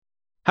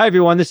Hi,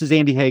 everyone. This is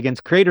Andy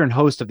Higgins, creator and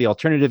host of the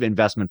Alternative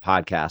Investment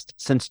Podcast.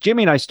 Since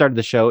Jimmy and I started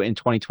the show in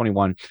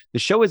 2021, the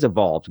show has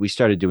evolved. We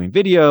started doing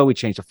video, we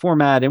changed the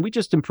format, and we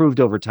just improved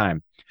over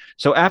time.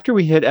 So after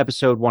we hit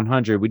episode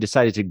 100, we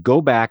decided to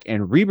go back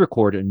and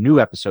re-record a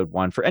new episode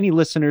 1 for any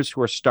listeners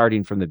who are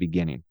starting from the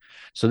beginning.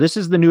 So this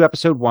is the new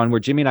episode 1 where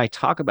Jimmy and I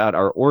talk about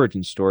our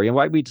origin story and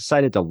why we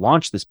decided to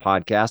launch this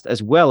podcast,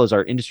 as well as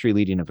our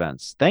industry-leading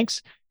events.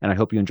 Thanks, and I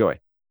hope you enjoy.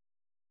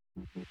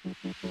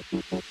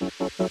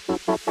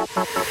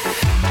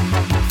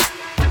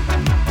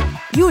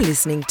 You're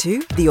listening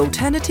to the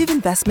Alternative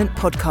Investment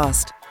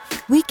Podcast.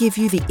 We give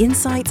you the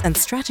insights and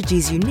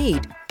strategies you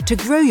need to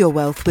grow your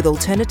wealth with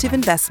alternative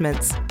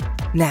investments.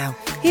 Now,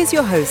 here's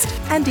your host,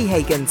 Andy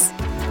Higgins.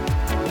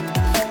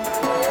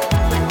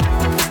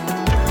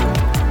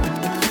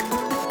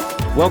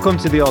 Welcome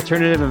to the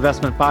Alternative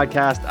Investment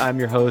Podcast. I'm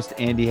your host,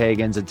 Andy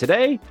Higgins, and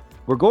today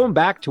we're going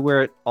back to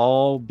where it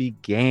all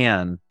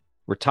began.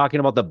 We're talking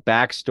about the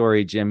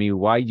backstory, Jimmy,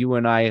 why you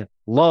and I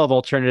love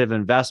alternative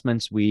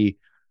investments. We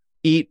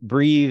eat,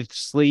 breathe,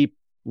 sleep,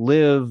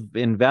 live,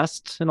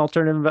 invest in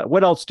alternative.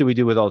 What else do we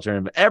do with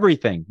alternative?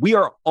 Everything. We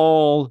are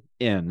all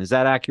in. Is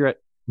that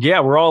accurate?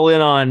 Yeah, we're all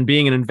in on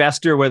being an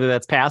investor, whether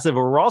that's passive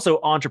or we're also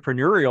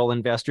entrepreneurial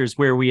investors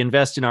where we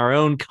invest in our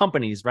own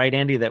companies, right,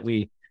 Andy, that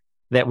we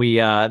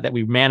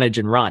manage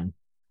and run.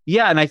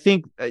 Yeah, and I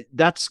think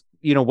that's,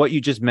 what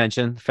you just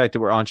mentioned, the fact that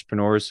we're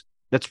entrepreneurs.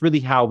 That's really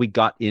how we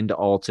got into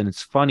alts. And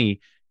it's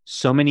funny,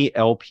 so many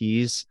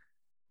LPs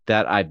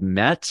that I've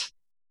met,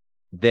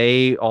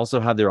 they also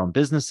have their own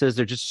businesses.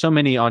 There's just so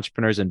many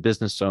entrepreneurs and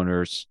business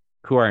owners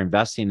who are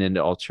investing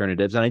into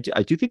alternatives. And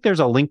I do think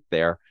there's a link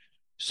there.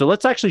 So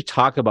let's actually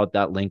talk about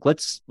that link.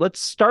 Let's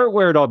start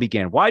where it all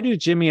began. Why do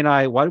Jimmy and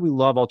I, why do we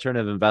love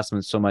alternative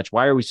investments so much?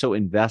 Why are we so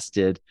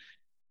invested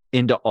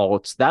into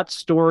alts? That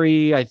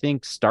story, I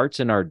think, starts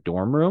in our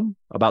dorm room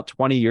about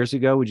 20 years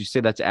ago. Would you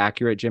say that's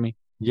accurate, Jimmy?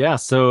 Yeah.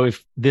 So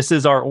if this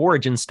is our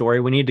origin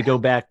story, we need to go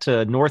back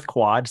to North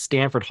Quad,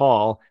 Stanford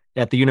Hall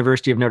at the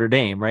University of Notre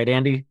Dame, right,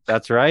 Andy?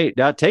 That's right.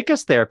 Now take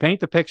us there. Paint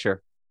the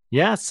picture.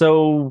 Yeah.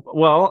 So,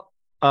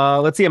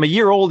 let's see. I'm a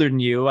year older than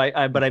you,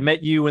 but I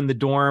met you in the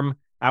dorm.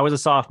 I was a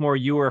sophomore.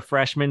 You were a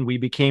freshman. We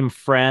became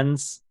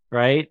friends,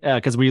 right?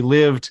 Because we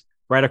lived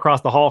right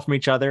across the hall from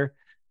each other.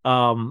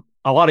 A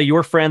lot of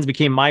your friends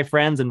became my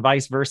friends and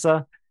vice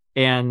versa.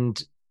 And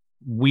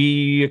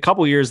a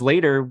couple years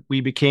later,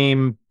 we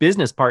became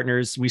business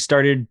partners. We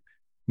started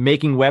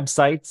making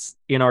websites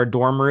in our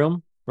dorm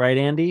room, right,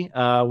 Andy?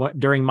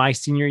 During my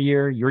senior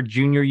year, your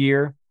junior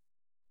year.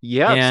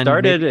 Yeah,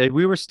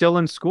 we were still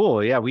in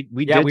school. Yeah, we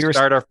did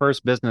start our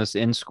first business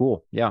in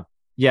school. Yeah.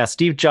 Yeah,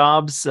 Steve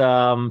Jobs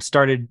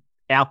started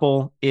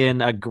Apple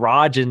in a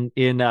garage in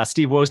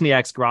Steve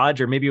Wozniak's garage,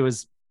 or maybe it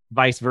was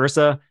vice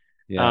versa.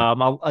 Yeah.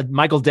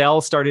 Michael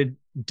Dell started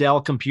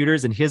Dell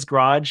Computers in his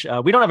garage.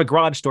 We don't have a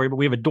garage story, but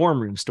we have a dorm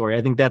room story.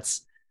 I think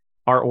that's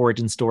our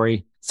origin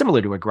story,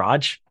 similar to a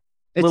garage.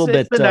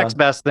 It's the next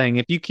best thing.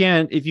 If you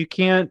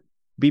can't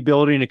be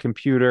building a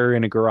computer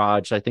in a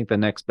garage, I think the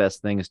next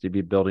best thing is to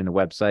be building a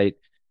website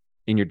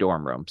in your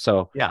dorm room.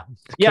 So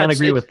can't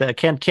agree with that.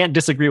 Can't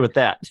disagree with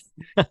that.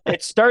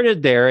 It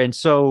started there, and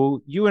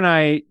so you and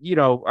I,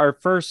 our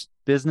first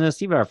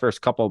business, even our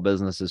first couple of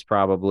businesses,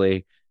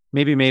 probably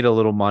maybe made a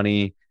little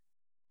money.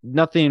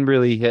 Nothing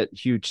really hit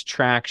huge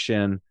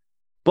traction,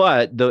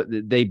 but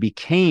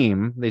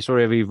they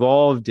sort of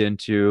evolved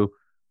into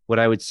what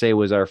I would say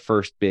was our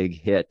first big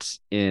hit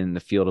in the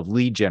field of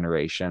lead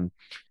generation.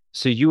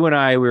 So you and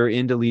I, we were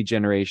into lead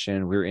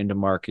generation, we were into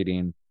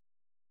marketing,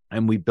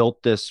 and we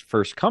built this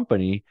first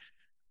company.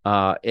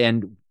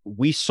 And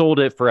we sold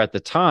it for, at the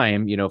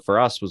time, for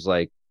us was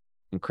like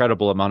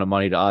incredible amount of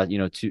money to us,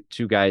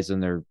 two guys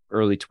in their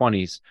early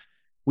 20s.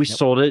 We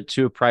sold it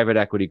to a private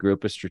equity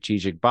group, a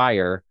strategic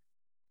buyer.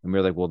 And we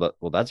were like,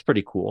 well, that's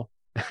pretty cool.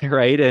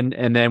 Right.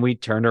 And then we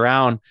turned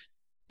around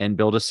and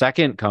built a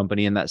second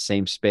company in that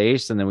same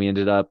space. And then we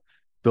ended up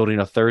building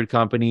a third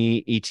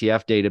company,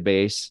 ETF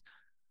database.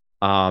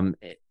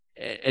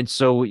 And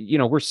so,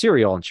 we're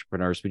serial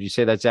entrepreneurs. Would you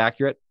say that's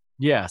accurate?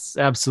 Yes,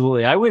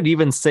 absolutely. I would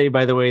even say,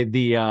 by the way,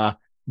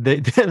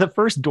 the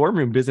first dorm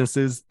room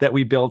businesses that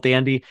we built,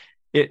 Andy,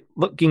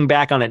 looking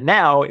back on it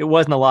now, it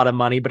wasn't a lot of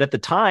money, but at the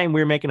time we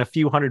were making a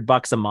few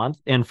 $100 a month.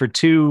 And for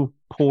two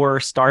poor,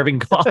 starving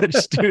college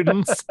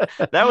students,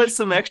 that was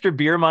some extra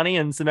beer money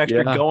and some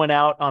extra going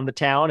out on the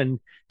town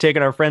and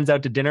taking our friends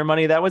out to dinner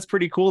money. That was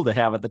pretty cool to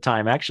have at the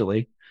time,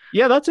 actually.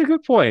 Yeah, that's a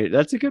good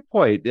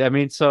point. I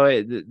mean,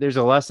 so there's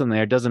a lesson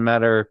there. It doesn't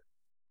matter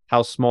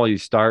how small you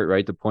start,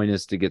 right? The point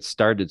is to get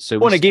started. So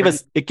it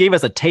gave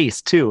us a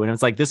taste too. And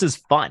it's like, this is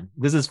fun.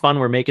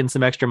 We're making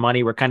some extra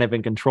money. We're kind of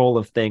in control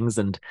of things.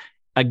 And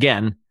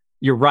again,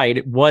 you're right.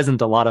 It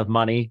wasn't a lot of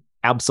money,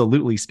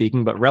 absolutely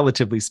speaking, but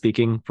relatively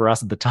speaking for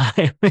us at the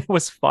time, it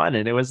was fun.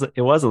 And it was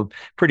a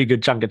pretty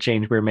good chunk of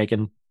change we were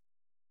making.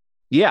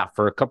 Yeah.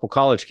 For a couple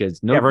college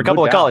kids. For a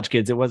couple of college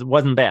kids, it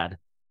wasn't bad.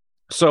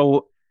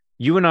 So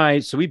you and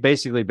I, we've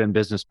basically been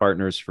business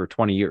partners for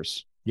 20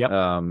 years. Yep.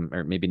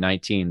 or maybe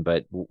 19,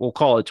 but we'll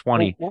call it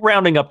 20. We're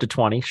rounding up to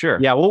 20. Sure.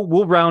 Yeah,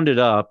 we'll round it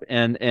up,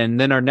 and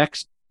then our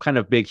next kind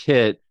of big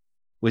hit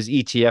was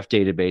ETF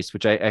database,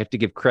 which I have to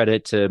give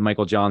credit to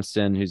Michael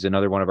Johnston, who's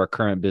another one of our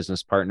current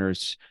business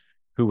partners,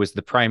 who was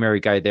the primary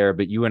guy there.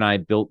 But you and I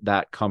built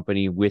that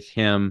company with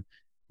him.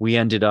 We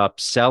ended up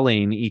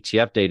selling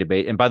ETF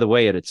database, and by the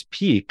way, at its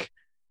peak,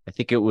 I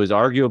think it was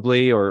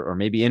arguably or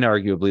maybe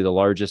inarguably the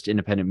largest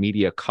independent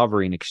media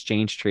covering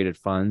exchange traded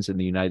funds in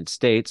the United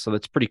States. So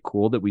that's pretty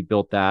cool that we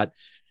built that.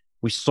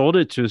 We sold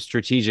it to a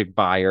strategic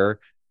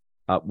buyer,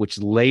 which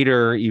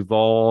later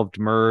evolved,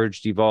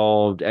 merged,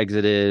 evolved,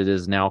 exited,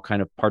 is now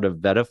kind of part of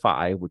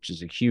Vetify, which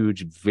is a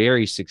huge,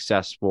 very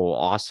successful,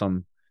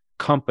 awesome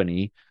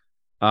company.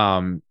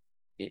 But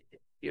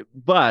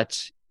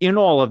in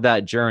all of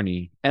that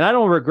journey, and I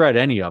don't regret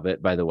any of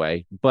it, by the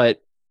way,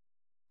 but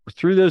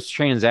through those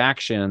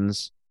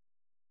transactions,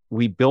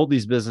 we built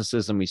these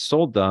businesses and we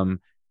sold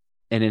them.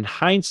 And in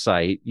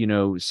hindsight,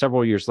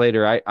 several years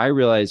later, I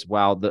realized,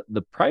 wow,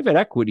 the private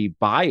equity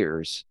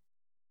buyers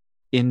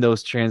in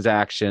those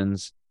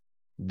transactions,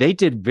 they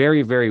did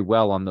very, very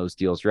well on those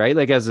deals, right?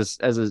 Like as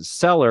a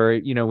seller,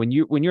 when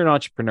you're an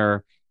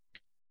entrepreneur,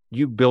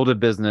 you build a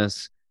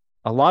business,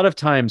 a lot of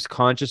times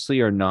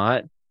consciously or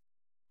not,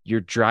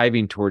 you're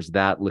driving towards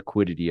that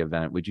liquidity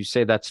event. Would you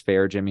say that's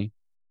fair, Jimmy?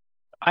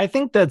 I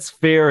think that's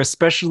fair,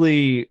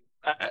 especially,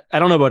 I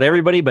don't know about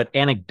everybody, but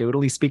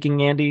anecdotally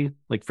speaking, Andy,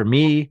 like for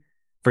me,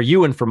 for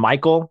you, and for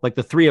Michael, like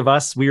the three of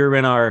us, we were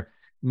in our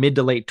mid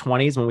to late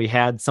 20s when we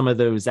had some of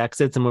those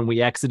exits. And when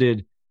we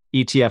exited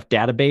ETF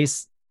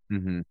database,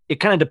 it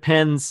kind of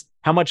depends,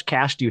 how much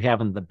cash do you have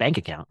in the bank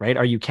account, right?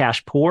 Are you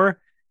cash poor?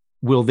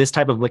 Will this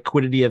type of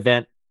liquidity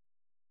event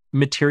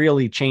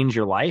materially change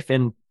your life?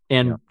 And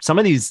some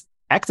of these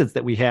exits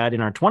that we had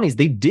in our 20s,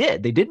 they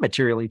did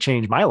materially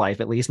change my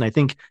life, at least. And I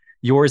think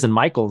yours and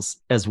Michael's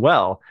as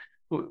well.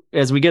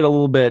 As we get a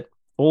little bit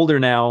older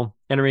now,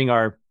 entering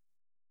our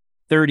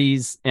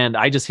 30s, and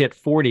I just hit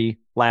 40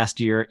 last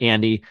year,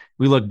 Andy,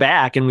 we look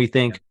back and we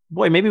think,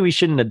 boy, maybe we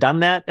shouldn't have done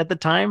that at the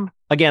time.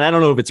 Again, I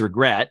don't know if it's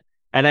regret,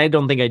 and I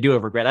don't think I do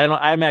have regret.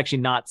 I'm actually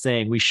not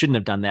saying we shouldn't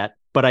have done that,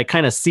 but I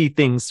kind of see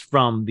things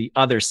from the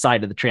other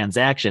side of the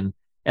transaction.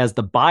 As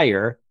the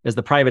buyer, as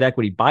the private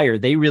equity buyer,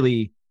 they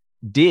really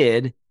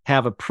did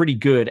have a pretty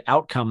good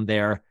outcome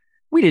there.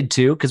 We did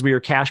too, because we were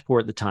cash poor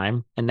at the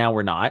time, and now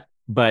we're not,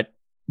 but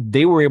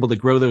they were able to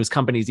grow those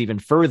companies even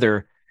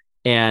further.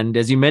 And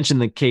as you mentioned,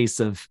 the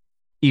case of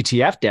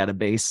ETF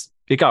database,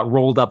 it got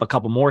rolled up a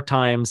couple more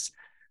times.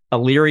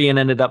 Illyrian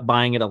ended up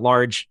buying it, a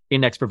large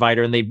index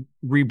provider, and they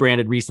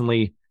rebranded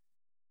recently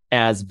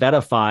as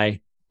Vetify.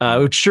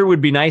 It sure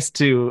would be nice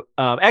to.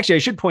 Actually, I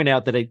should point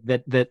out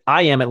that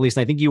I am, at least,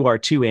 and I think you are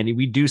too, Andy.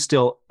 We do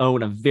still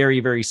own a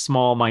very, very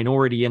small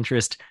minority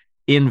interest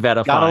in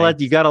Vetify.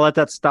 You gotta let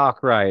that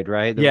stock ride,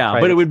 right? Yeah,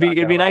 but it'd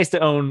be nice to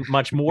own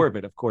much more of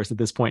it, of course, at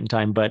this point in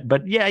time.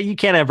 But yeah, you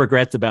can't have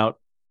regrets about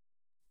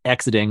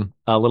exiting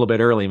a little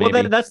bit early, maybe.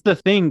 Well, that's the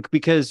thing,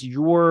 because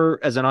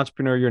as an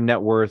entrepreneur, your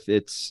net worth,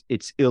 it's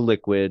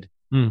illiquid,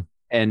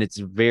 and it's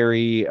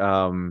very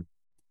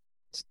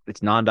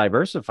it's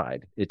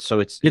non-diversified. It's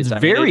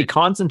very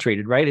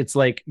concentrated, right? It's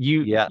like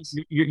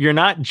you're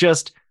not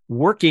just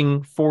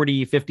working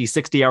 40, 50,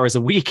 60 hours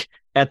a week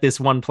at this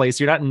one place.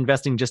 You're not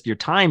investing just your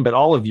time, but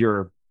all of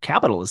your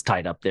capital is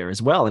tied up there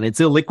as well. And it's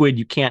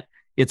illiquid.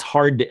 It's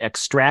hard to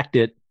extract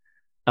it.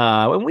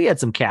 And we had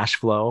some cash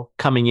flow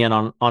coming in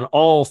on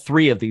all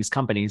three of these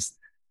companies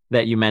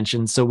that you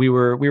mentioned. So we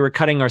were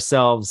cutting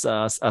ourselves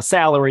a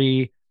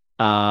salary.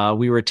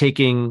 We were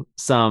taking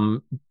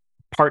some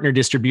partner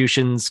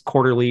distributions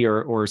quarterly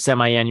or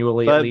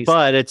semi-annually, at least.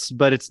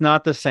 But it's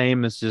not the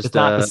same as just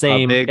not the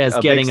same as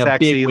getting a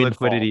big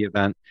liquidity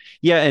event.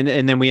 Yeah,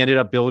 and then we ended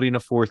up building a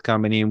fourth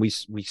company, and we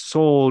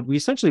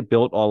essentially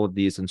built all of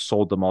these and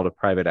sold them all to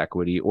private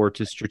equity or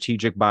to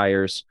strategic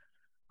buyers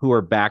who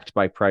are backed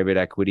by private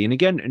equity. And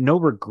again, no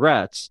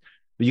regrets,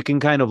 but you can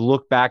kind of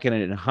look back at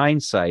it in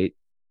hindsight,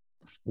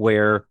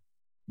 where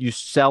you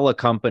sell a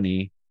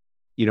company,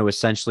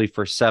 essentially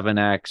for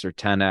 7x or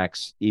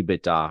 10x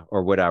EBITDA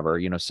or whatever,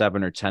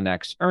 7 or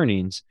 10x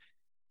earnings.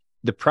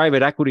 The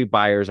private equity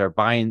buyers are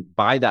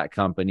buy that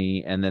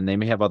company, and then they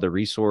may have other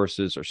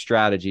resources or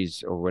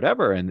strategies or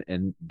whatever,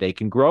 and they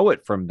can grow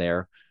it from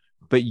there.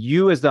 But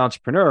you, as the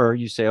entrepreneur,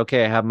 you say,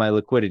 okay, I have my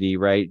liquidity,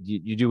 right?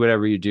 You do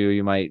whatever you do.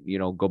 You might,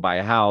 go buy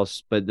a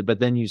house, but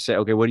then you say,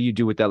 okay, what do you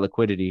do with that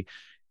liquidity?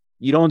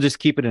 You don't just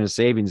keep it in a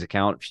savings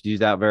account. If you do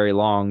that very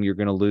long, you're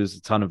going to lose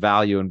a ton of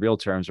value in real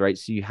terms, right?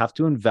 So you have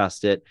to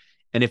invest it.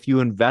 And if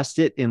you invest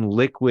it in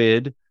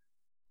liquid,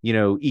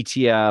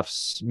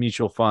 ETFs,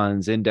 mutual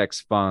funds,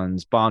 index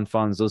funds, bond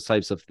funds, those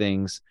types of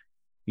things,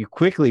 you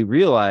quickly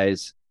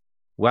realize,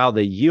 wow,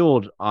 the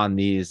yield on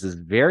these is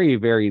very,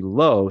 very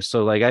low.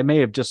 So like, I may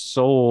have just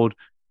sold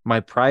my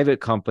private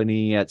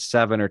company at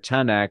 7 or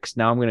 10x.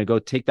 Now I'm going to go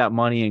take that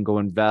money and go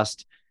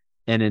invest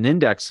in an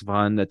index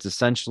fund that's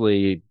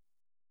essentially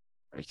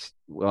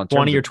well, in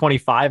 20 terms or of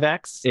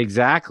 25x.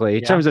 exactly.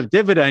 In Yeah. terms of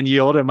dividend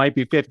yield, it might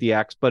be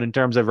 50x, but in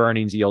terms of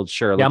earnings yield,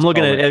 sure. Yeah, Let's I'm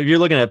looking call at it. if you're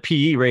looking at a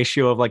PE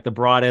ratio of like the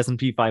broad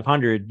S&P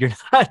 500, you're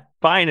not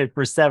buying it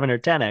for 7 or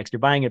 10x. You're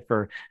buying it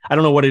for, I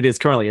don't know what it is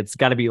currently. It's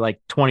got to be like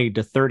 20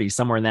 to 30,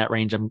 somewhere in that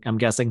range, I'm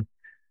guessing.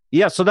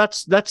 Yeah, so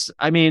that's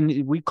I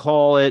mean, we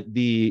call it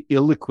the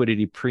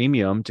illiquidity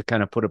premium to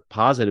kind of put a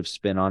positive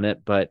spin on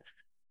it, but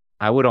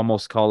I would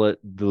almost call it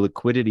the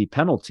liquidity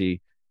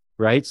penalty,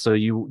 right? So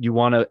you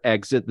want to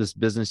exit this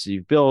business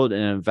you've built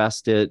and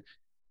invest it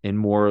in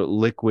more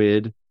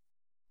liquid,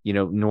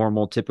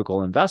 normal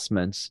typical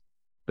investments.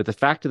 But the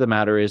fact of the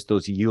matter is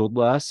those yield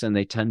less and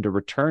they tend to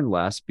return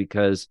less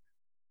because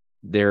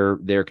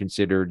they're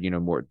considered,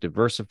 more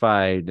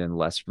diversified and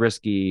less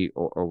risky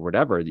or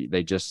whatever.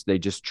 They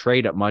just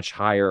trade at much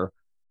higher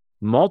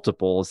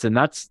multiples. And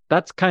that's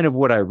kind of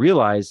what I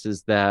realized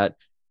is that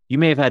you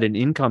may have had an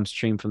income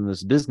stream from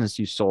this business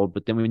you sold,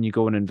 but then when you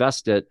go and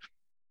invest it,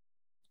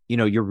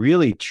 you're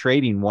really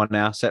trading one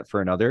asset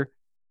for another.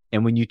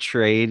 And when you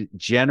trade,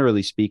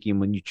 generally speaking,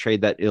 when you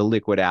trade that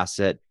illiquid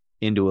asset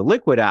into a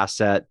liquid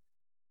asset,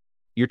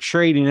 you're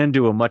trading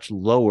into a much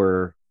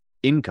lower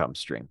income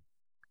stream.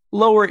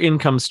 Lower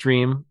income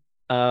stream,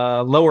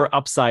 lower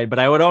upside, but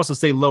I would also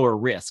say lower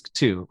risk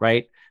too,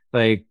 right?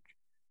 Like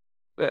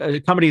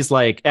companies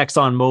like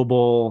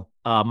ExxonMobil,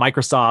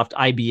 Microsoft,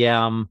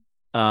 IBM,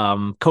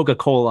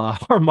 Coca-Cola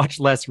are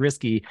much less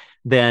risky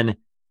than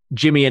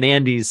Jimmy and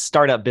Andy's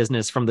startup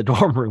business from the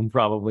dorm room,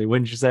 probably.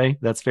 Wouldn't you say?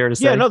 That's fair to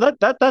say. Yeah, no,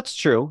 that's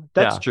true.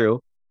 That's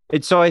true.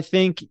 And so I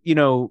think,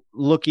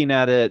 looking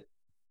at it,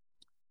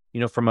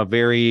 from a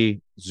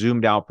very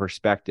zoomed out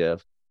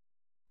perspective,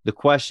 the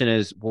question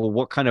is, well,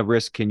 what kind of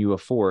risk can you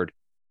afford?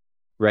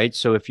 Right.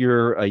 So if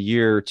you're a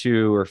year or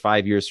 2 or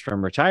 5 years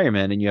from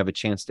retirement and you have a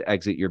chance to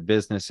exit your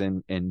business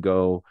and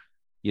go,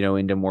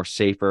 into more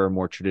safer,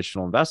 more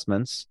traditional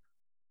investments,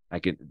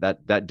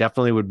 that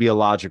definitely would be a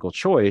logical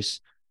choice.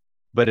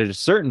 But at a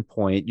certain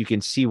point, you can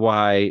see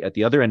why at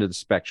the other end of the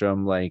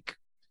spectrum, like,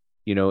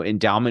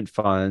 endowment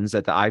funds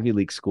at the Ivy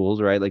League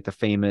schools, right? Like the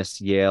famous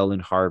Yale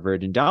and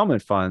Harvard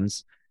endowment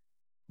funds,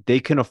 they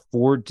can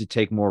afford to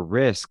take more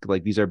risk.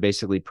 Like these are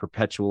basically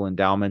perpetual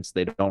endowments.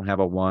 They don't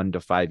have a 1 to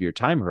 5 year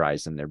time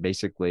horizon. They're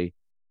basically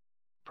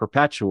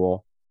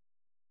perpetual.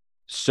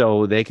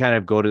 So they kind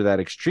of go to that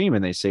extreme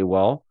and they say,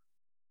 well,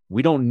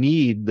 we don't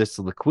need this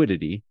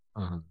liquidity,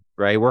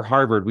 right? We're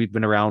Harvard. We've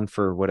been around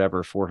for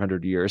whatever,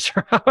 400 years,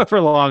 or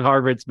however long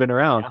Harvard's been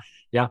around.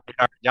 Yeah.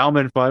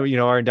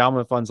 Our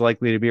endowment fund's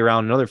likely to be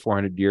around another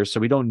 400 years.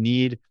 So we don't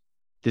need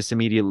this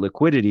immediate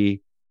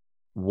liquidity.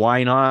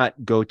 Why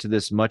not go to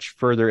this much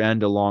further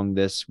end along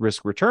this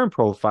risk return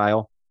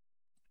profile,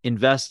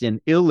 invest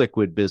in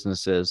illiquid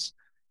businesses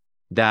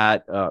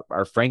that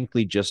are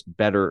frankly just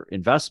better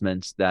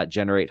investments that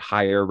generate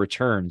higher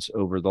returns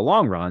over the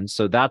long run.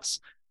 So that's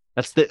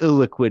the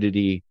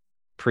illiquidity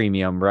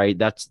premium, right?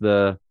 That's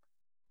the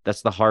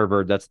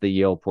Harvard, that's the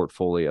Yale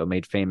portfolio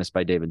made famous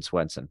by David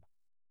Swensen.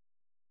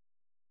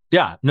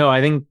 Yeah, no,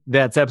 I think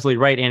that's absolutely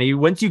right, Andy.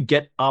 Once you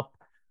get up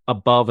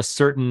above a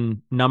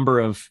certain number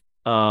of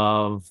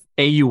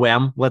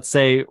AUM, let's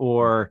say,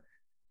 or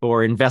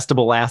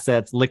investable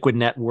assets, liquid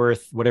net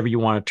worth, whatever you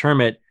want to term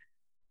it,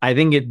 I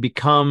think it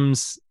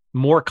becomes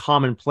more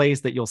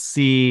commonplace that you'll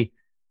see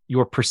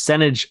your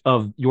percentage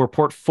of your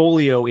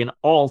portfolio in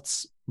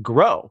alts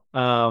grow.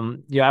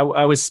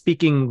 I was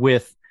speaking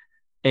with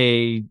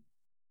a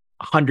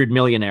 100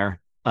 millionaire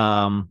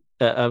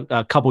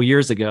a couple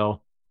years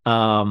ago,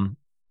 and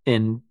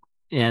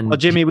well,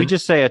 Jimmy, we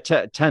just say a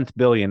 10th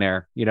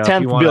billionaire,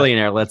 10th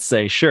billionaire, let's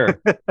say,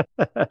 sure.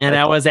 And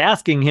I was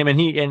asking him, and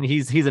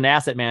he's an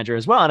asset manager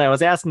as well. And I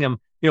was asking him,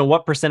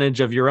 what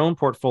percentage of your own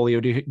portfolio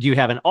do you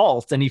have in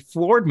alts? And he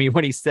floored me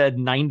when he said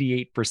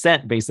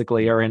 98%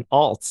 basically are in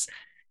alts.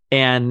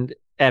 And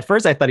at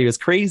first I thought he was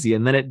crazy.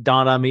 And then it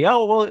dawned on me,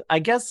 oh, well, I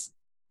guess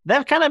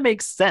that kind of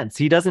makes sense.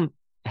 He doesn't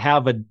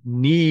have a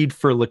need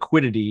for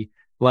liquidity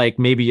like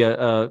maybe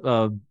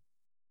a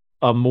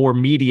more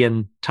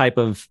median type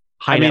of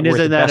high net worth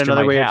isn't that investor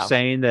another might way have. of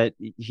saying that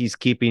he's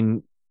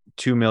keeping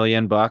 $2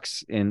 million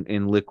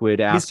in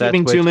liquid assets? He's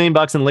keeping $2 million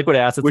in liquid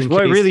assets. Which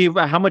really,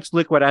 how much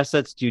liquid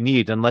assets do you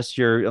need unless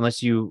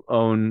you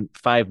own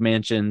 5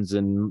 mansions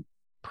and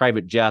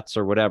private jets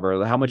or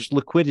whatever? How much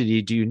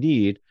liquidity do you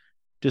need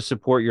to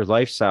support your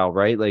lifestyle,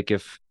 right? Like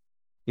if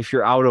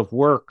you're out of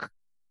work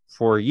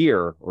for a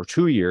year or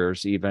 2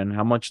 years, even,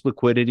 how much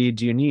liquidity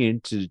do you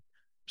need to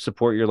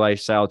support your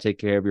lifestyle, take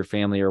care of your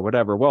family or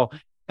whatever? Well,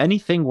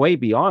 anything way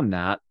beyond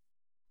that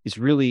is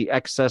really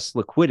excess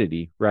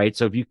liquidity, right?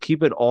 So if you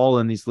keep it all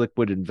in these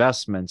liquid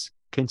investments,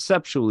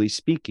 conceptually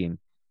speaking,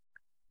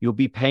 you'll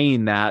be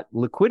paying that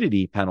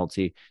liquidity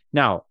penalty.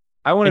 Now,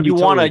 I want to you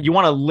want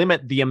to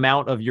limit the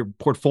amount of your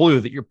portfolio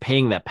that you're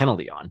paying that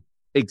penalty on.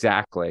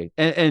 Exactly.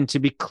 And to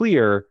be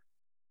clear,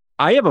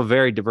 I have a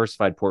very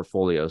diversified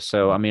portfolio.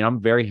 So, I'm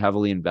very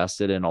heavily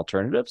invested in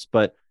alternatives,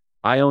 but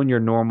I own your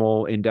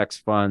normal index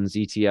funds,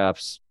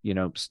 ETFs,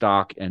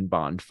 stock and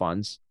bond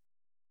funds.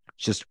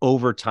 Just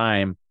over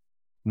time,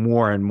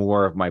 more and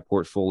more of my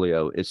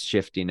portfolio is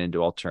shifting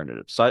into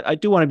alternatives. So I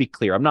do want to be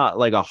clear. I'm not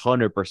like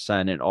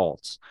 100% in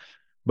alts,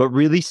 but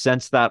really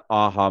since that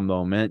aha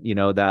moment,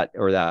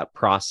 that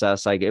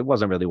process, like it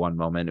wasn't really one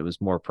moment, it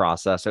was more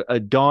process, a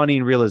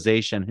dawning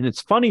realization. And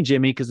it's funny,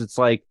 Jimmy, because it's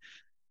like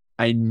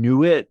I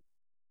knew it,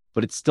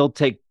 but it still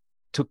took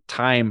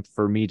time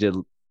for me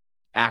to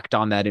act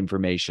on that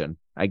information,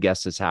 I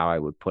guess is how I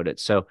would put it.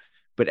 So,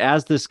 but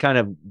as this kind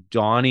of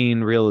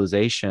dawning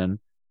realization,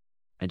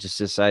 I just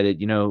decided,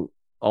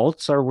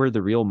 alts are where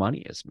the real money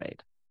is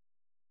made.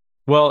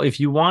 Well, if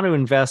you want to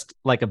invest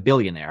like a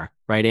billionaire,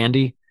 right,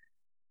 Andy?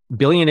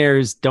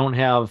 Billionaires don't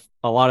have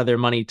a lot of their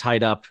money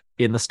tied up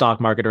in the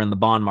stock market or in the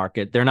bond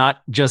market. They're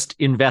not just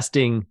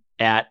investing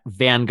at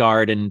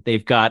Vanguard and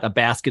they've got a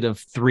basket of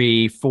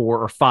 3,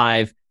 4, or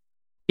 5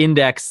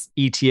 index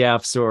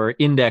ETFs or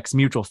index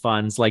mutual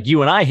funds like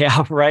you and I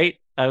have, right?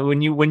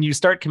 When you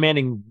start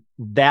commanding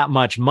that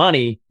much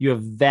money, you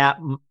have that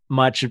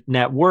much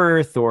net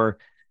worth or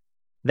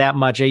that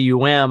much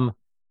AUM,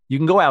 you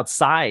can go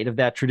outside of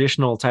that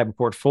traditional type of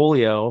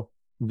portfolio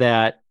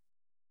that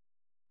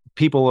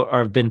people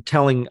have been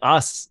telling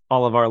us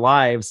all of our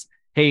lives,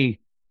 hey,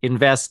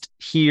 invest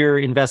here,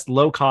 invest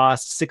low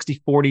cost,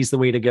 60-40 is the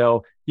way to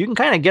go. You can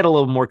kind of get a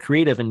little more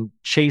creative and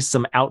chase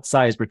some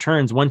outsized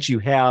returns once you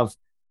have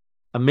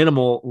a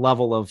minimal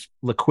level of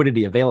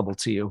liquidity available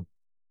to you.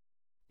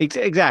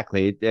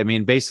 Exactly. I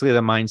mean, basically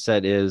the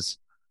mindset is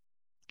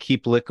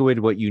keep liquid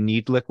what you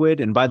need liquid.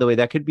 And by the way,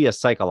 that could be a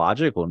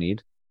psychological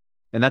need.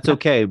 And that's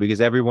okay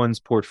because everyone's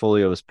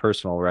portfolio is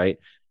personal, right?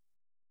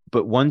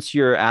 But once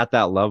you're at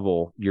that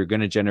level, you're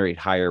going to generate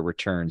higher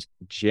returns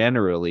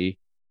generally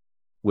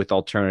with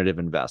alternative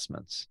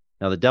investments.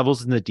 Now, the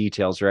devil's in the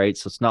details, right?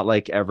 So it's not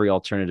like every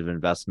alternative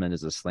investment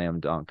is a slam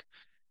dunk.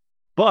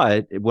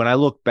 But when I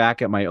look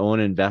back at my own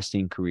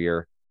investing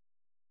career,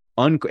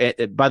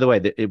 by the way,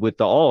 with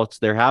the alts,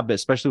 there have been,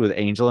 especially with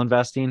angel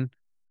investing,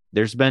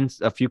 there's been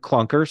a few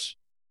clunkers,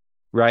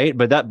 right?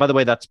 But that, by the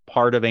way, that's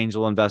part of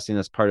angel investing.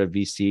 That's part of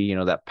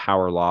VC, that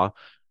power law.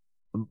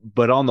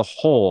 But on the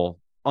whole,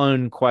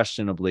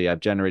 unquestionably, I've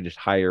generated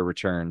higher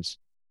returns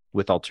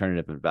with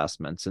alternative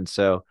investments. And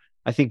so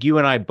I think you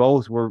and I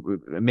both were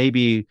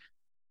maybe,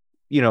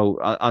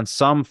 on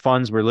some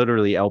funds, we're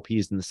literally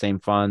LPs in the same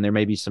fund. There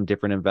may be some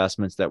different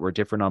investments that we're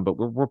different on, but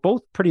we're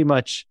both pretty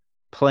much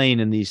playing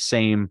in these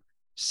same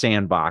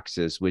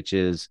sandboxes, which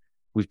is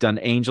we've done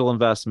angel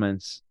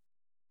investments.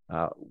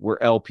 We're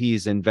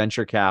LPs in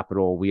venture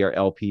capital. We are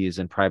LPs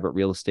in private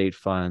real estate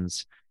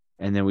funds.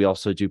 And then we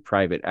also do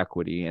private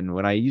equity. And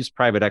when I use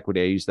private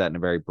equity, I use that in a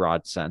very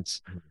broad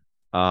sense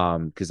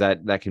because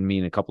that can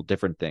mean a couple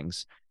different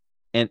things.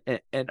 And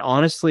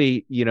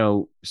honestly,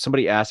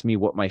 somebody asked me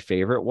what my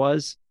favorite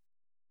was.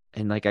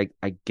 And like,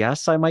 I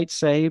guess I might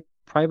say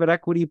private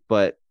equity,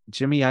 but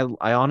Jimmy,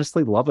 I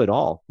honestly love it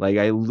all. Like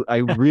I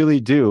really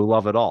do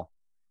love it all.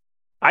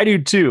 I do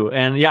too.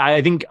 And yeah,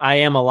 I think I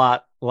am a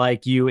lot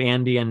like you,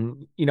 Andy.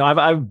 And,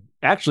 I've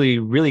actually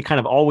really kind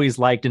of always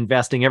liked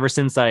investing ever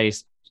since I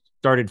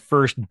started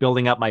first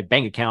building up my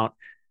bank account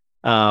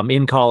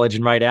in college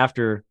and right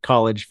after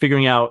college,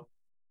 figuring out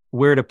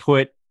where to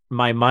put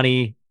my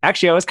money.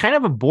 Actually, I was kind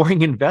of a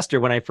boring investor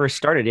when I first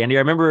started, Andy. I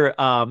remember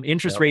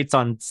interest rates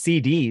on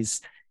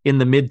CDs in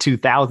the mid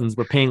 2000s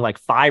were paying like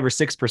 5 or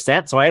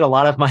 6%. So I had a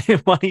lot of my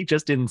money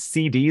just in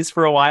CDs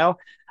for a while,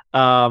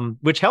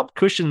 which helped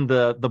cushion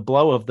the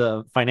blow of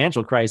the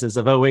financial crisis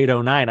of 08,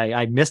 09.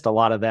 I missed a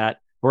lot of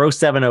that, or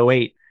 07,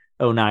 08,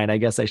 09, I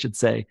guess I should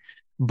say.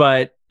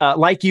 But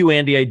like you,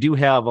 Andy, I do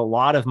have a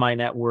lot of my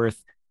net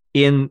worth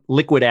in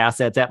liquid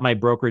assets at my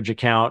brokerage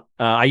account.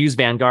 I use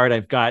Vanguard.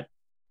 I've got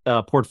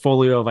a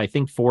portfolio of, I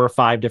think, 4 or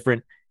 5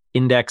 different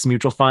index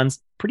mutual funds.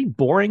 Pretty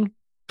boring,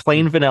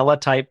 plain vanilla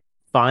type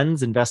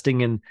funds,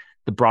 investing in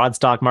the broad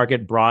stock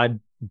market, broad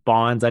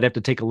bonds. I'd have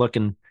to take a look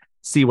and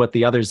see what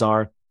the others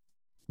are.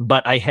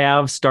 But I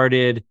have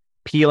started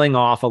peeling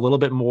off a little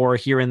bit more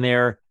here and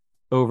there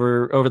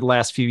over the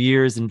last few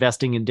years,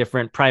 investing in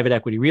different private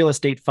equity real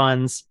estate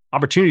funds,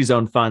 opportunity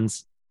zone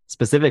funds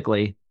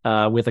specifically,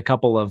 with a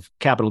couple of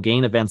capital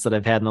gain events that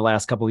I've had in the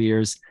last couple of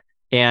years,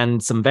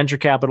 and some venture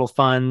capital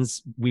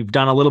funds. We've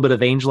done a little bit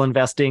of angel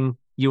investing,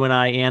 you and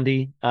I,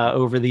 Andy,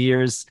 over the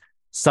years.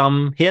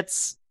 Some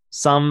hits,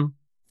 some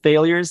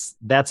failures.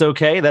 That's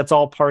okay. That's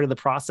all part of the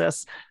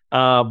process.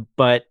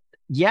 But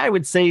yeah, I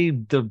would say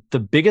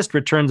the biggest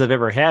returns I've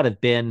ever had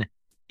have been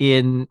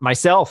in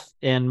myself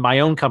and my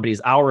own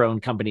companies, our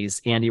own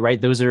companies, Andy, right?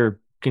 Those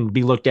can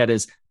be looked at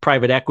as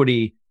private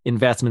equity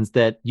investments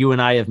that you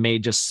and I have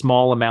made just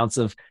small amounts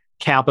of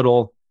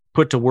capital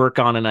put to work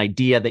on an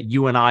idea that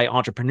you and I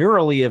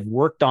entrepreneurially have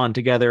worked on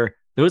together.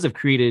 Those have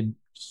created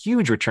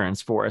huge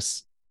returns for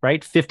us,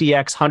 right?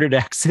 50x,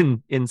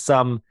 100x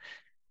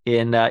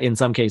in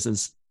some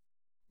cases.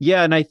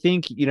 Yeah, and I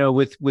think,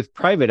 with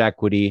private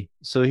equity,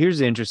 so here's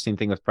the interesting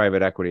thing with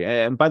private equity.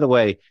 And by the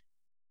way,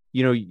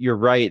 you're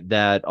right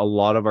that a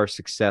lot of our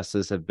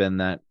successes have been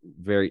that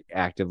very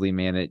actively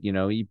managed,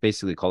 you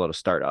basically call it a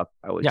startup,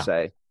 I would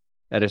say,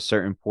 at a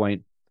certain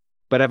point.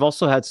 but I've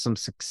also had some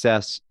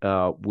success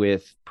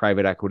with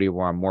private equity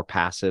where I'm more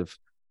passive,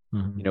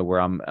 where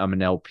I'm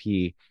an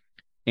LP.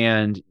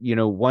 And,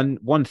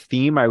 one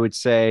theme I would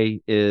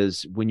say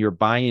is when you're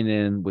buying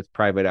in with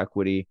private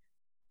equity,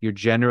 you're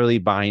generally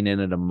buying in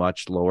at a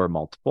much lower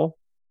multiple,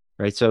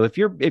 right? So if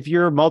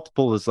your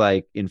multiple is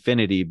like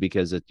infinity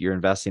because you're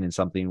investing in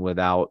something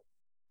without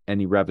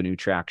any revenue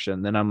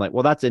traction, then I'm like,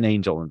 well, that's an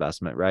angel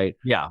investment, right?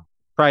 Yeah.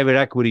 Private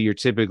equity, you're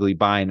typically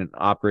buying an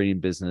operating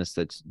business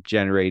that's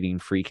generating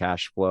free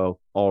cash flow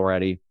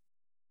already.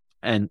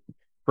 And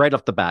right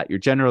off the bat, you're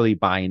generally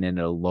buying in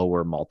a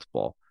lower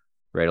multiple,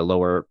 right? A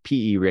lower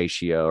PE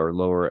ratio or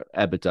lower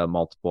EBITDA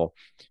multiple.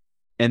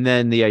 And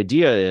then the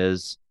idea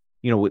is,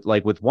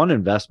 with one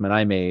investment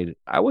I made,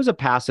 I was a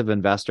passive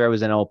investor. I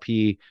was an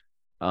LP,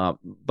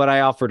 but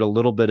I offered a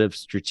little bit of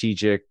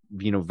strategic,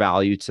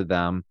 value to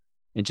them.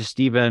 And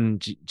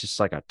just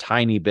like a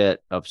tiny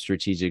bit of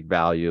strategic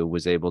value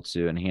was able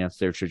to enhance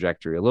their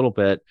trajectory a little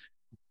bit.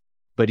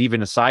 But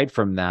even aside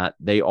from that,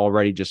 they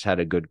already just had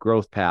a good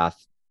growth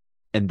path.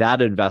 And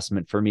that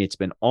investment for me, it's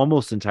been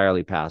almost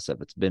entirely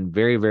passive. It's been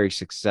very, very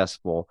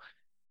successful.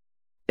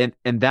 And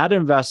that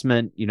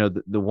investment,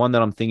 the one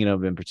that I'm thinking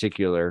of in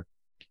particular,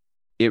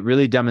 it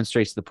really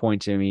demonstrates the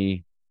point to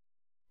me.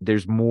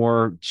 There's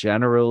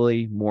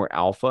generally more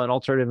alpha in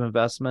alternative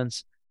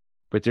investments,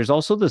 but there's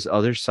also this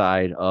other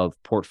side of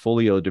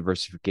portfolio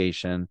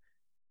diversification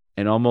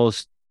and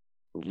almost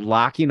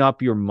locking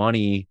up your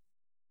money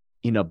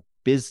in a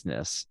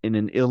business, in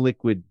an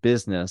illiquid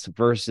business,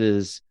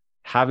 versus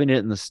having it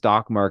in the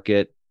stock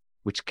market,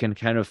 which can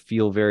kind of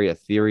feel very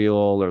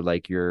ethereal or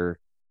like you're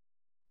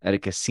at a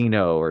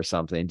casino or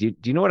something. Do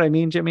you know what I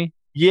mean, Jimmy?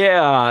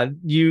 Yeah,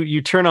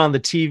 you turn on the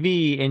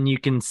TV and you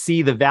can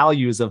see the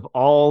values of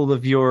all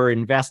of your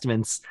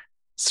investments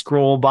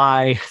scroll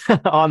by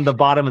on the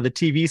bottom of the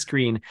TV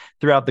screen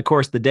throughout the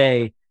course of the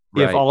day.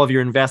 If Right. all of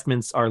your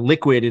investments are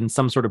liquid in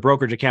some sort of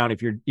brokerage account,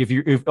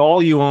 if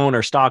all you own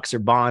are stocks or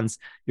bonds,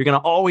 you're going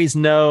to always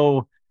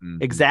know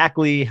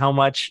exactly how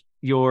much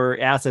your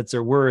assets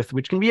are worth,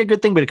 which can be a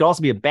good thing, but it can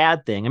also be a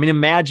bad thing. I mean,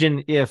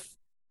 imagine if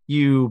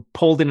you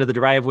pulled into the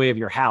driveway of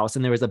your house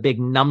and there was a big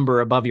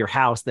number above your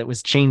house that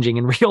was changing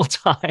in real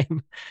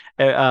time.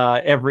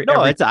 I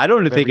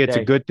don't think it's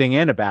day. a good thing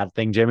and a bad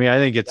thing, Jimmy. I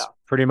think it's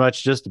pretty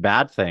much just a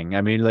bad thing.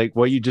 I mean, like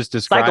what you just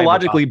described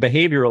psychologically,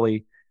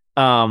 behaviorally.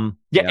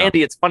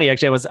 Andy, it's funny.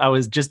 Actually, I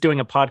was just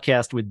doing a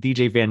podcast with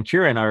DJ Van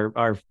Kuren,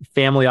 our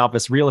Family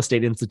Office Real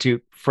Estate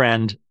Institute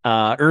friend,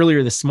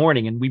 earlier this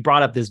morning, and we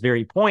brought up this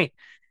very point.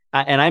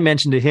 And I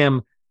mentioned to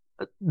him,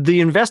 the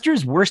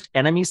investor's worst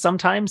enemy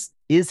sometimes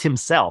is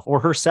himself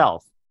or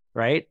herself,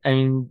 right? I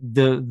mean,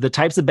 the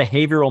types of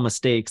behavioral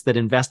mistakes that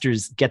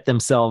investors get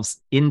themselves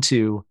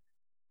into,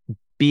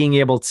 being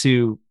able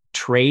to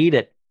trade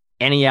at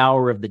any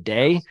hour of the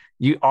day.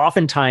 You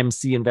oftentimes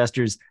see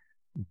investors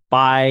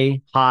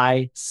buy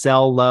high,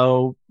 sell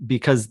low,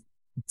 because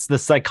the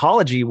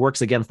psychology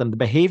works against them. The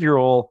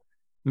behavioral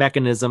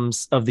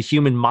mechanisms of the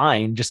human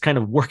mind just kind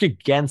of work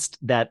against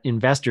that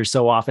investor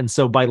so often.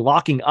 So by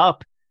locking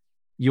up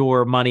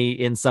your money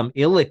in some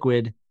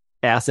illiquid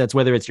assets,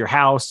 whether it's your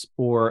house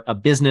or a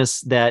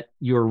business that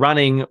you're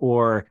running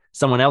or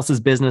someone else's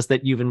business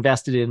that you've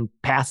invested in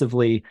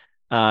passively,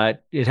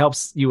 it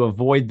helps you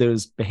avoid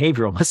those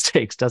behavioral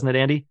mistakes, doesn't it,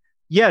 Andy?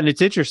 Yeah, and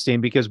it's interesting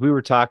because we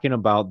were talking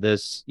about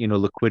this,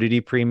 liquidity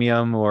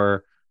premium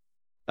or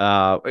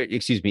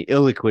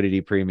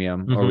illiquidity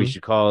premium, or we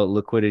should call it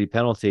liquidity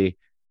penalty.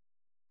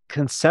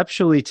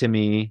 Conceptually, to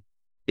me,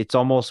 it's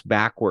almost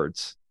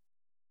backwards,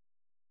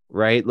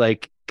 right?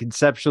 Like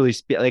conceptually,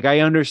 like I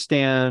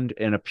understand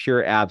in a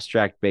pure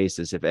abstract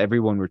basis, if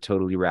everyone were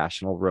totally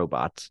rational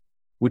robots,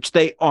 which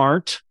they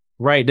aren't.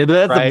 Right.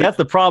 That's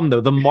the problem,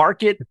 though. The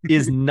market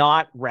is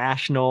not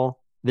rational.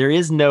 There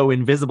is no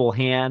invisible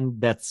hand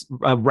that's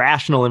a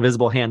rational,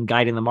 invisible hand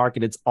guiding the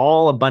market. It's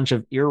all a bunch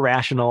of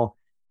irrational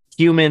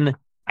human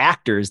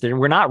actors.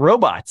 We're not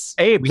robots.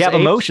 We have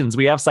emotions.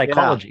 We have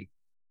psychology.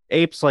 Yeah.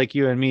 Apes like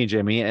you and me,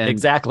 Jimmy. And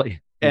exactly.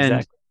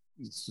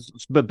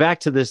 But back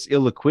to this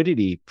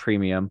illiquidity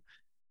premium,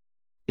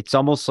 it's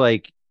almost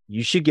like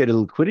you should get a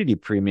liquidity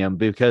premium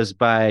because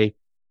by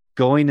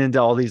going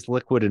into all these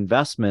liquid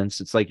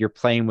investments, it's like you're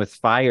playing with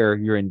fire.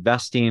 You're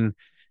investing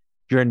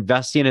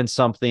in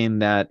something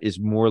that is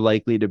more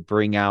likely to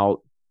bring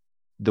out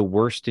the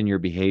worst in your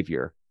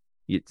behavior.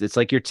 It's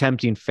like you're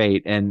tempting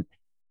fate. And,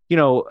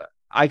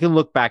 I can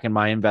look back in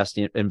my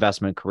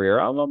investment career.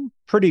 I'm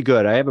pretty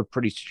good. I have a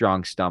pretty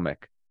strong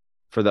stomach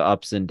for the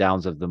ups and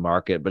downs of the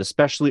market, but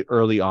especially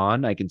early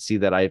on, I can see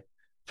that I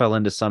fell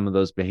into some of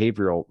those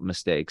behavioral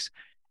mistakes.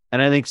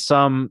 And I think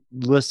some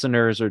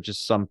listeners or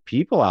just some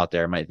people out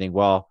there might think,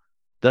 well,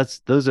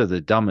 those are the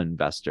dumb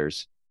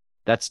investors.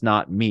 That's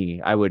not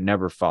me. I would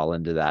never fall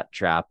into that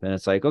trap. And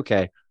it's like,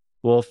 okay,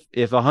 well,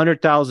 if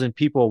 100,000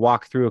 people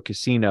walk through a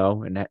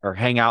casino or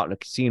hang out in a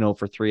casino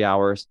for 3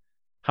 hours,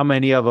 how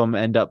many of them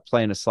end up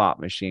playing a slot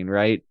machine,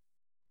 right?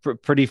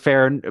 Pretty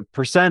fair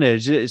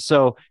percentage.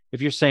 So if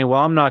you're saying,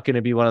 well, I'm not going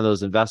to be one of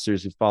those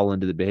investors who fall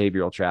into the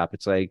behavioral trap,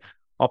 it's like,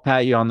 I'll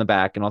pat you on the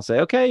back and I'll say,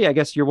 okay, I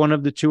guess you're one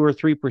of the 2 or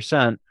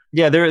 3%.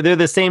 Yeah, they're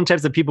the same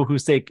types of people who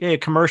say, hey,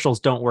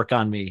 commercials don't work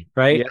on me,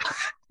 right?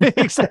 Yeah,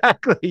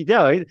 exactly.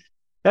 No,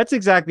 that's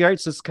exactly right.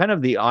 So it's kind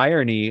of the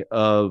irony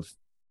of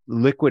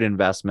liquid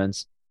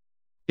investments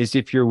is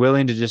if you're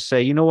willing to just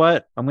say, you know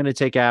what, I'm going to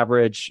take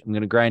average, I'm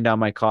going to grind down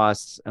my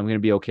costs, I'm going to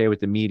be okay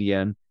with the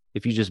median.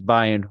 If you just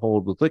buy and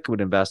hold with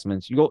liquid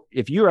investments,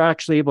 if you're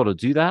actually able to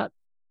do that,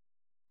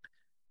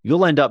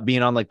 you'll end up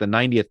being on like the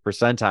 90th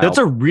percentile. That's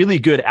a really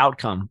good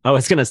outcome. I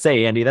was going to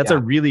say, Andy, that's a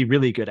really,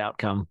 really good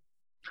outcome.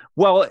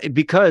 Well,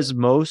 because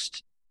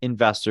most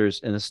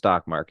investors in the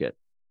stock market,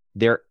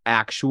 their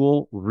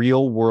actual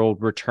real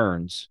world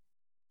returns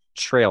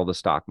trail the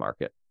stock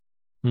market,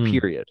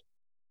 period.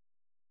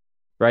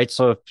 Right.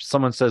 So if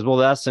someone says, well,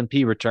 the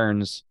S&P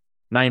returns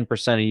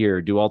 9% a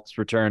year, do alts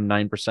return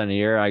 9% a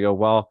year? I go,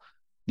 well,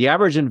 the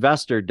average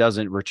investor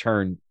doesn't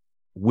return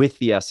with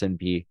the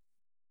S&P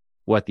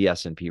what the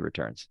S&P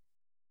returns,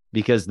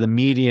 because the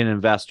median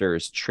investor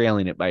is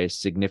trailing it by a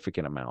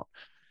significant amount.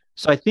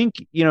 So I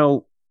think,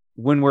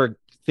 when we're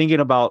thinking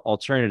about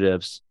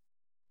alternatives,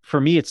 for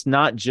me, it's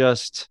not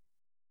just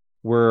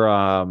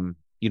we're,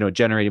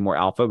 generating more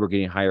alpha, we're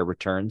getting higher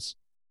returns.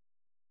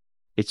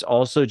 It's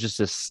also just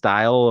a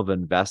style of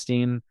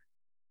investing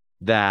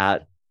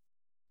that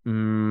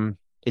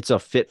it's a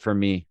fit for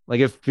me. Like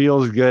it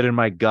feels good in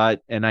my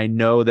gut. And I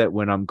know that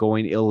when I'm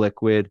going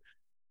illiquid,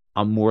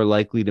 I'm more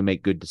likely to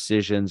make good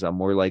decisions. I'm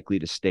more likely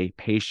to stay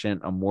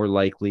patient. I'm more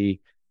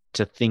likely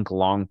to think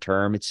long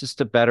term. It's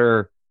just a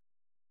better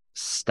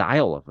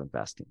style of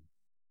investing.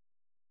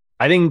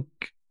 I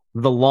think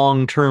the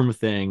long term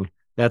thing,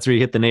 that's where you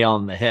hit the nail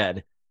on the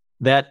head.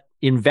 That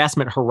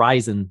investment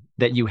horizon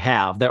that you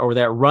have, that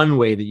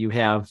runway that you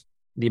have,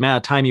 the amount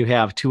of time you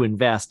have to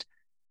invest,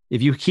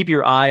 if you keep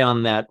your eye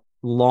on that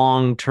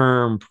long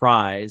term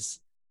prize,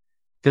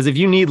 because if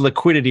you need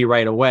liquidity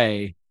right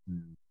away,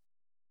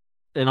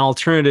 an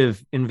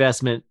alternative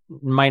investment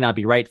might not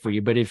be right for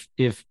you. But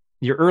if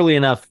you're early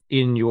enough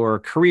in your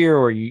career,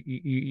 or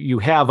you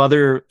have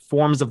other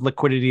forms of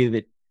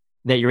liquidity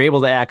that you're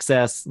able to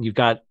access, you've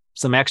got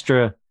some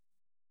extra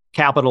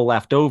capital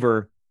left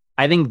over,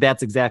 I think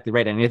that's exactly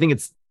right. And I think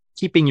it's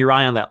keeping your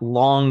eye on that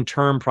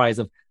long-term prize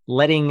of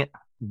letting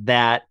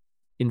that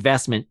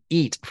investment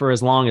eat for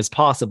as long as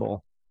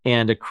possible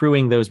and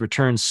accruing those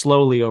returns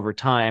slowly over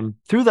time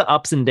through the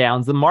ups and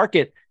downs. The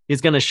market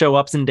is going to show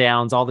ups and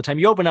downs all the time.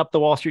 You open up the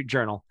Wall Street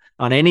Journal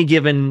on any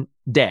given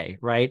day,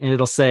 right? And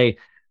it'll say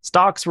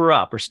stocks were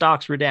up or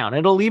stocks were down.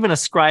 It'll even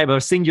ascribe a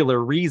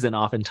singular reason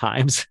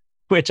oftentimes,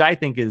 which I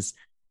think is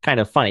kind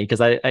of funny,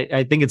 because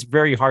I think it's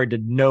very hard to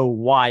know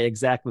why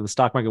exactly the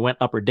stock market went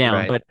up or down.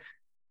 Right. But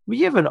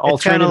we have an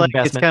alternative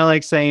investment. It's kind of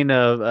like saying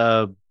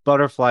a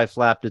butterfly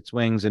flapped its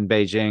wings in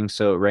Beijing,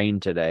 so it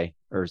rained today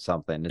or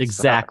something. It's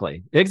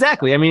exactly.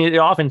 I mean, it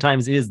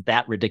oftentimes is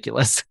that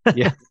ridiculous.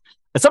 Yeah.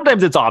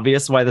 Sometimes it's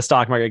obvious why the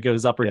stock market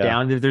goes up or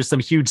down. There's some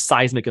huge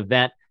seismic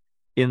event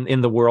in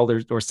the world,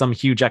 or some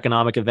huge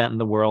economic event in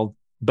the world.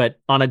 But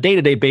on a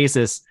day-to-day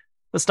basis,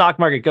 the stock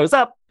market goes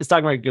up, the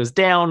stock market goes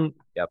down.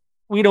 Yep.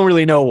 We don't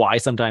really know why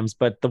sometimes,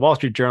 but the Wall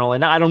Street Journal,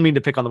 and I don't mean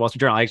to pick on the Wall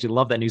Street Journal, I actually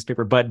love that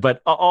newspaper,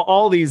 but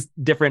all these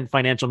different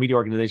financial media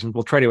organizations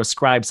will try to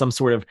ascribe some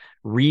sort of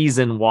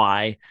reason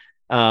why.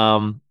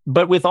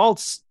 But with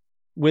alts,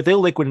 with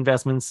illiquid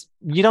investments,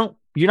 you're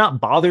not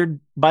bothered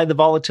by the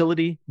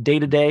volatility day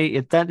to day.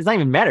 It does not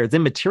even matter. It's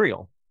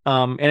immaterial.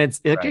 And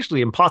it's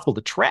actually impossible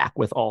to track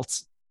with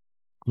alts,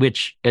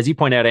 which, as you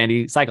point out,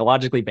 Andy,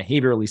 psychologically,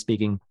 behaviorally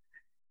speaking,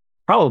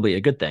 probably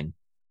a good thing.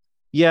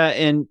 Yeah.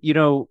 And,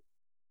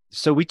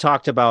 so we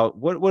talked about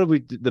what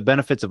have the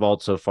benefits of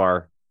alts so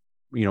far,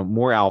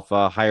 more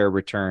alpha, higher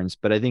returns,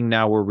 but I think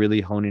now we're really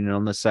honing in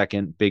on the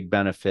second big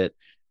benefit,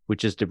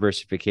 which is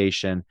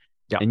diversification.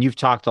 Yeah. And you've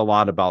talked a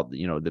lot about, the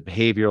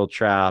behavioral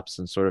traps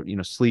and sort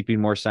of, sleeping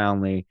more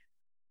soundly,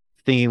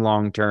 thinking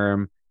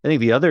long-term. I think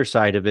the other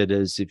side of it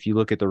is, if you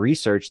look at the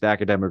research, the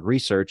academic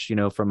research,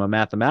 from a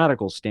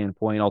mathematical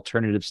standpoint,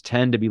 alternatives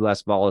tend to be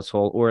less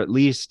volatile, or at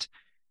least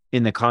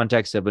in the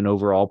context of an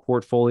overall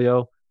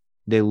portfolio,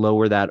 they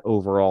lower that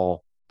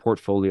overall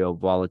portfolio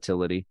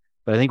volatility.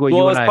 But I think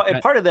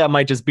part of that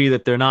might just be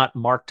that they're not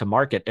marked to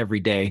market every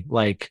day,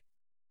 like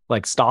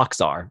stocks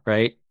are,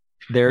 right?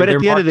 But at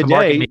the end of the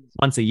day,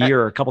 once a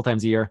year or a couple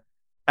times a year.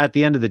 At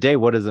the end of the day,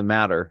 what does it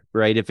matter,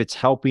 right? If it's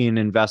helping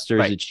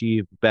investors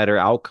achieve better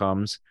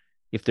outcomes,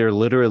 if they're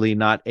literally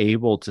not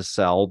able to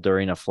sell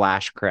during a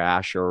flash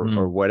crash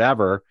or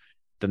whatever,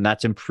 then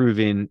that's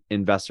improving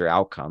investor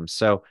outcomes.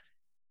 So,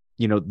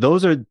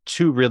 those are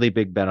two really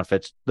big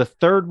benefits. The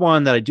third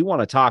one that I do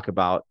want to talk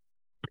about,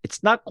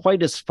 it's not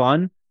quite as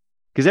fun,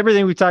 because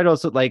everything we talked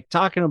about, so like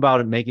talking about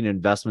and making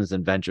investments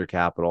in venture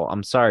capital.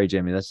 I'm sorry,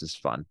 Jamie, this is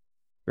fun,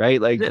 right?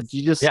 Like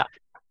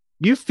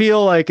you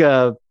feel like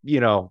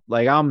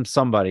like I'm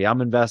somebody,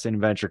 I'm investing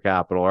in venture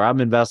capital, or I'm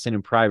investing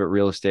in private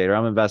real estate, or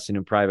I'm investing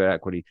in private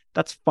equity.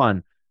 That's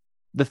fun.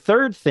 The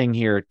third thing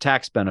here,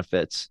 tax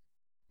benefits,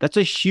 that's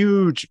a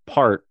huge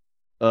part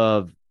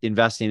of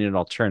investing in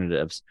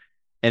alternatives.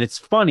 And it's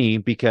funny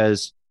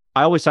because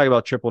I always talk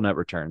about triple net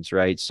returns,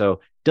 right? So it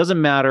doesn't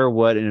matter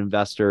what an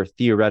investor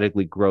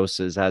theoretically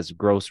grosses as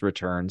gross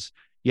returns.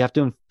 You have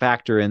to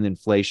factor in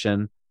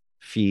inflation,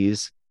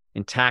 fees,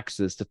 and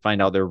taxes to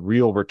find out their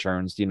real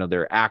returns,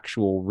 their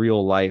actual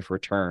real life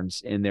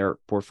returns in their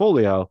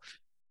portfolio.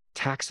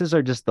 Taxes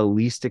are just the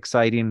least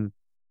exciting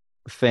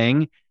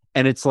thing.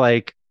 And it's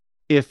like,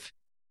 if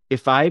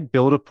I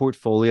build a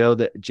portfolio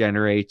that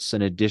generates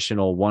an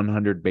additional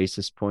 100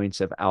 basis points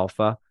of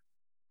alpha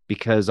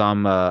because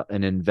I'm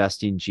an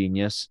investing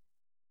genius,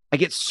 I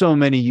get so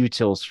many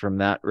utils from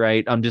that,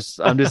 right? I'm just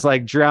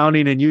like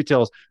drowning in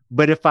utils.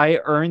 But if I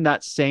earn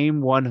that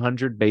same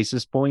 100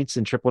 basis points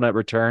in triple net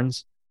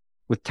returns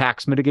with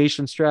tax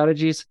mitigation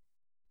strategies,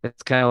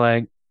 it's kind of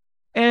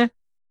like,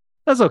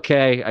 that's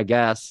okay, I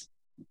guess.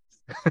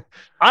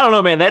 I don't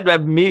know, man.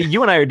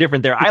 You and I are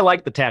different there. I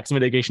like the tax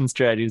mitigation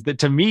strategies. That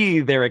to me,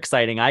 they're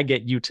exciting. I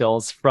get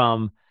utils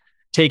from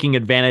taking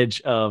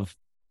advantage of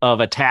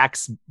a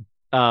tax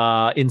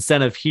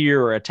incentive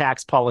here or a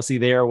tax policy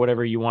there, or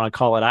whatever you want to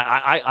call it.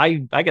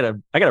 I get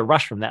a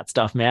rush from that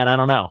stuff, man. I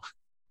don't know.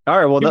 All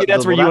right, well, maybe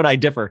that's where you and I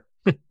differ.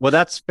 Well,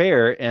 that's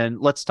fair. And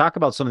let's talk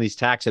about some of these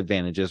tax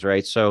advantages,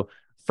 right? So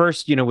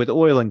first, with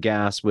oil and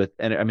gas, with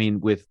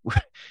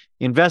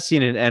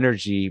investing in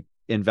energy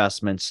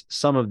investments,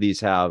 some of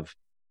these have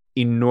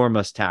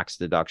enormous tax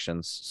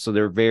deductions. So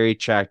they're very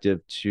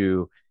attractive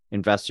to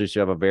investors who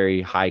have a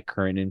very high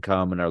current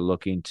income and are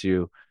looking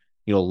to,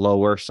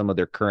 lower some of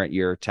their current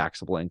year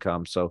taxable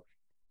income. So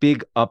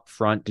big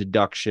upfront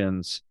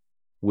deductions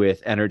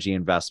with energy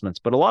investments,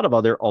 but a lot of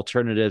other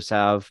alternatives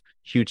have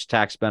huge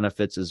tax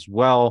benefits as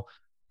well.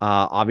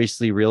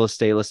 Obviously, real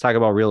estate. Let's talk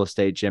about real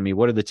estate, Jimmy.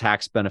 What are the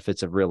tax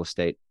benefits of real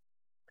estate?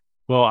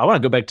 Well, I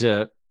want to go back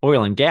to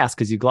oil and gas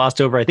because you glossed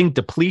over. I think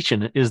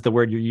depletion is the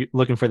word you're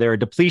looking for there. A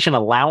depletion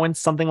allowance,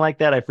 something like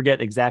that. I forget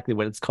exactly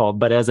what it's called,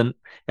 but as an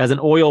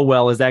oil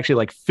well is actually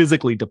like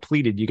physically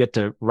depleted, you get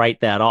to write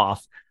that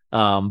off.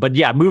 But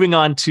yeah, moving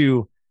on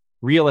to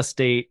real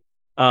estate,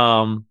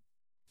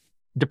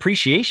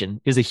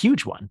 depreciation is a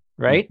huge one,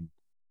 right?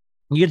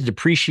 Mm-hmm. You get to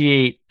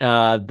depreciate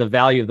the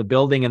value of the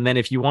building. And then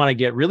if you want to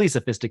get really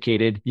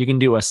sophisticated, you can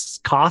do a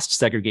cost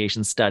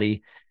segregation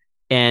study.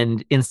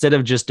 And instead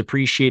of just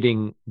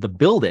depreciating the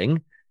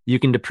building, you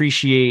can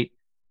depreciate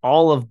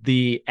all of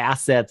the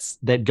assets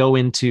that go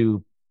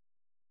into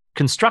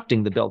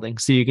constructing the building.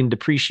 So you can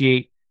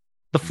depreciate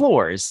the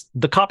floors,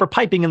 the copper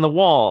piping in the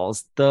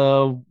walls,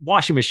 the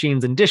washing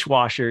machines and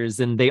dishwashers,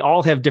 and they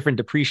all have different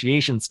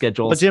depreciation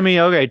schedules. But Jimmy,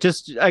 okay,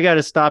 I got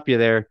to stop you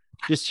there.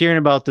 Just hearing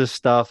about this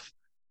stuff,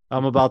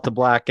 I'm about to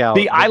black out.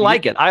 See, I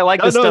like it. I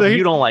like this stuff.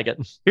 You don't like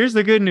it. Here's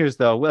the good news,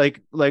 though.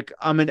 Like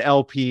I'm an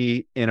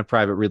LP in a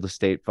private real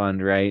estate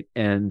fund, right?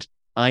 And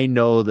I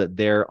know that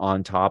they're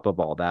on top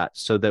of all that,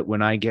 so that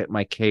when I get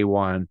my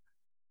K1,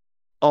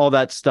 all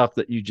that stuff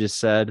that you just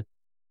said,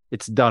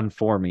 it's done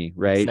for me,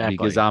 right? Exactly.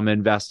 Because I'm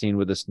investing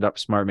with a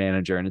smart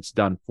manager and it's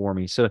done for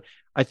me. So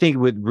I think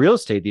with real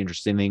estate, the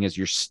interesting thing is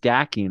you're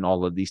stacking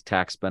all of these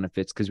tax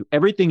benefits because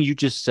everything you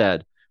just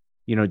said,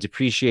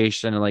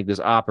 depreciation and like this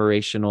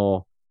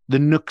operational, the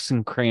nooks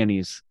and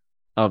crannies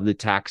of the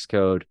tax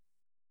code.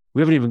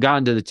 We haven't even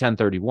gotten to the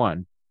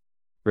 1031,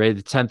 right? The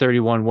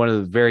 1031, one of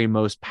the very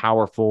most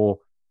powerful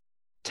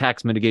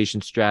tax mitigation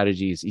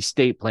strategies,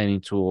 estate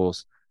planning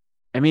tools.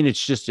 I mean,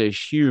 it's just a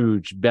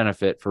huge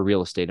benefit for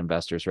real estate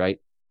investors, right?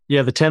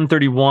 Yeah, the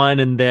 1031,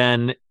 and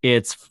then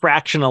its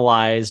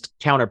fractionalized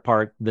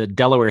counterpart, the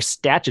Delaware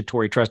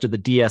Statutory Trust, or the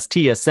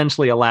DST,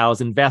 essentially allows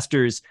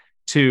investors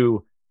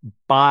to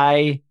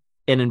buy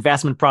an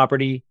investment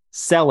property,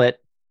 sell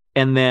it,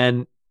 and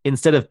then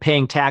instead of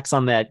paying tax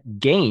on that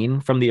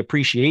gain from the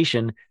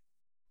appreciation,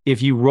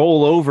 if you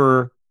roll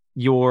over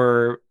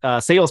your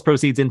sales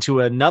proceeds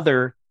into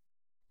another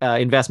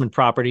investment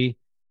property,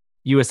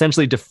 you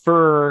essentially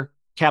defer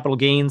capital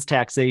gains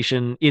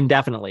taxation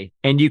indefinitely.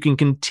 And you can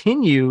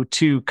continue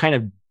to kind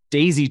of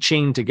daisy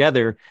chain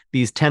together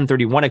these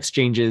 1031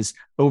 exchanges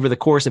over the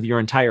course of your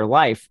entire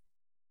life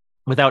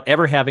without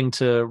ever having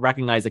to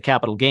recognize a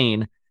capital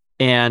gain.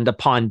 And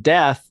upon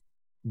death,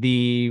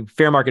 the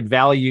fair market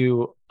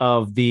value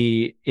of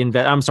the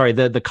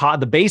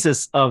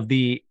basis of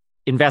the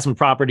investment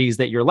properties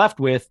that you're left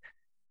with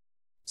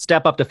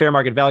step up to fair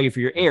market value for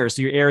your heirs.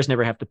 So your heirs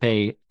never have to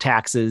pay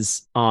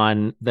taxes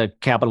on the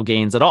capital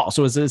gains at all.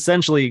 So it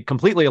essentially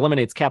completely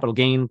eliminates capital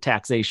gain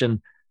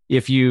taxation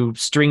if you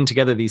string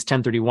together these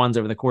 1031s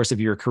over the course of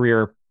your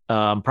career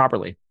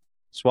properly.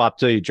 Swap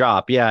till you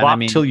drop. Yeah. Swap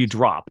till you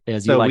drop,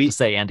 as you like to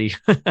say, Andy.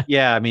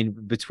 Yeah. I mean,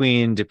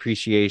 between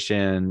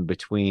depreciation,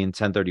 between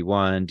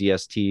 1031,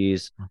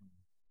 DSTs,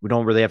 we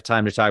don't really have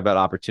time to talk about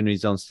opportunity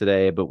zones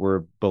today, but we're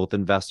both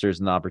investors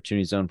in the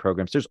opportunity zone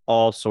programs. There's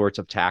all sorts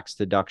of tax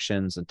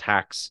deductions and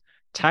tax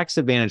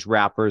advantage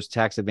wrappers,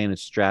 tax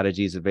advantage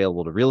strategies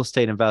available to real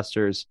estate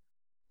investors,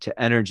 to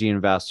energy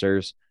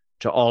investors,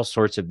 to all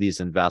sorts of these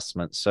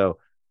investments. So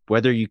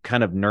whether you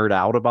kind of nerd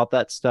out about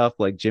that stuff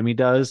like Jimmy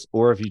does,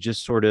 or if you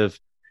just sort of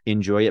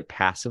enjoy it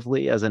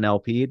passively as an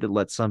LP to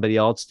let somebody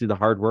else do the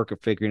hard work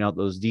of figuring out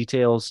those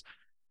details,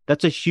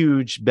 that's a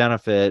huge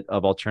benefit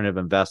of alternative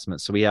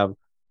investments. So we have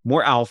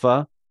more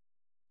alpha,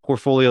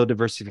 portfolio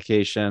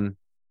diversification,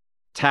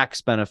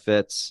 tax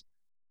benefits.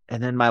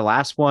 And then my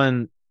last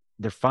one,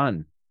 they're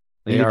fun.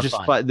 They are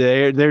just fun.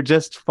 They're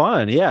just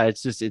fun. Yeah,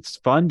 it's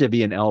fun to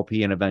be an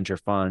LP in a venture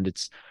fund.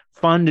 It's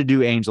fun to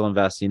do angel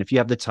investing if you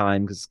have the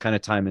time, because it's kind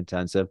of time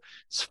intensive.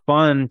 It's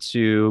fun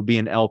to be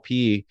an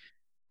LP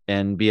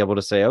and be able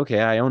to say, okay,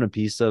 I own a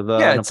piece of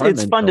Yeah, an it's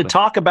apartment fun to building.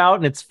 talk about,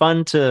 and it's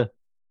fun to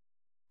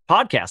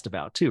podcast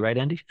about too, right,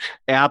 Andy?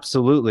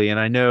 Absolutely. And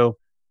I know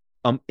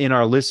in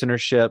our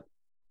listenership,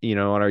 on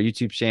our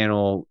YouTube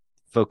channel,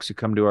 folks who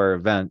come to our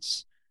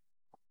events,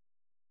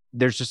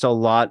 there's just a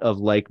lot of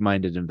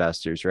like-minded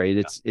investors,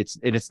 right?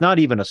 It's not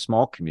even a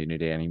small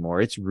community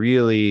anymore. It's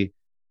really,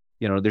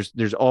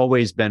 there's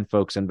always been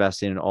folks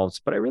investing in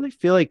alts, but I really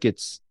feel like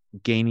it's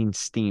gaining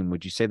steam.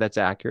 Would you say that's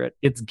accurate?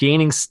 It's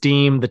gaining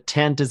steam. The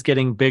tent is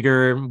getting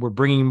bigger. We're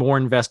bringing more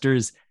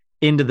investors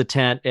into the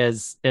tent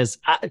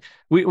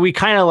we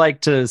kind of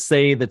like to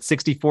say that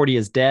 60/40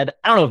 is dead.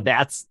 I don't know if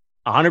that's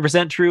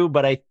 100% true,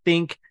 but I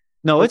think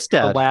no, it's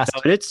dead. Last...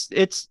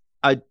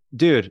 No,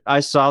 dude, I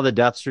saw the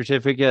death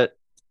certificate.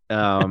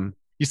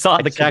 You saw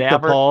the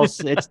cadaver. The pulse.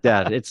 It's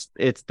dead. It's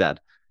dead.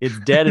 It's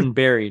dead and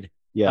buried.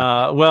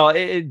 Yeah. Well,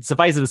 it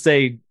suffices to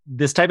say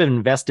this type of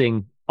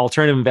investing,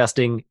 alternative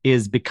investing,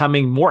 is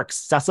becoming more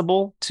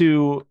accessible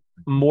to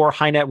more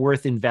high net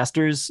worth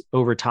investors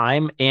over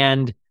time,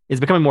 and it's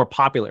becoming more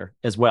popular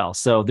as well.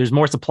 So there's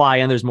more supply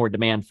and there's more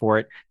demand for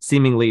it,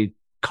 seemingly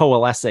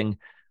coalescing.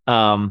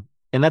 And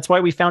that's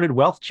why we founded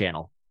Wealth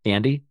Channel,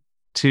 Andy,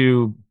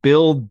 to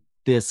build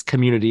this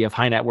community of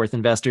high net worth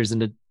investors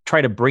and to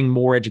try to bring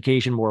more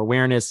education, more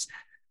awareness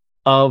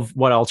of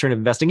what alternative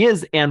investing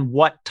is and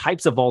what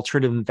types of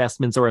alternative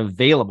investments are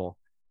available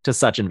to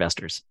such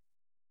investors.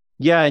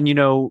 Yeah. And,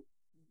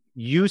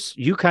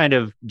 you kind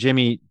of,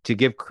 Jimmy, to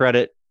give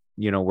credit,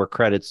 where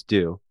credit's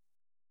due,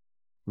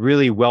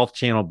 really Wealth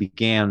Channel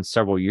began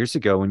several years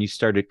ago when you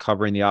started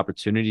covering the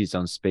opportunities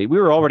on space. We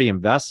were already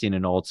investing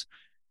in alts,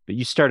 but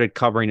you started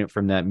covering it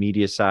from that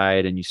media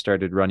side, and you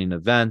started running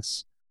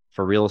events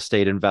for real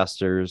estate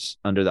investors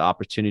under the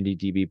Opportunity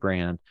DB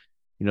brand.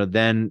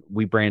 Then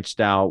we branched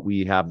out.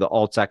 We have the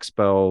Alts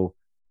Expo.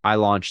 I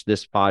launched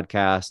this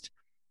podcast,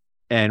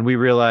 and we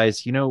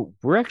realized,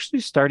 we're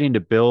actually starting to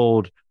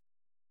build.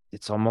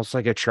 It's almost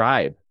like a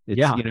tribe.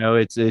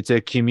 It's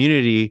a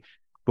community,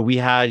 but we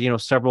had,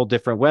 several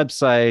different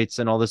websites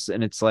and all this.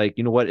 And it's like,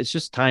 it's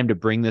just time to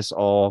bring this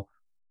all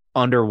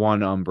under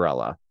one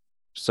umbrella.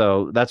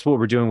 So that's what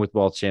we're doing with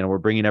Wealth Channel. We're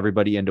bringing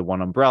everybody into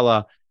one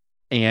umbrella.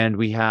 And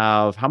we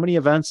have how many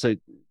events?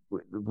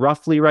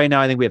 Roughly right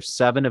now, I think we have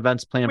 7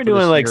 events planned. We're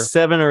doing like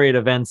 7 or 8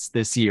 events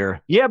this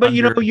year. Yeah, but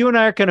you and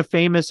I are kind of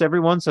famous every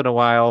once in a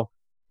while.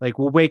 Like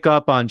we'll wake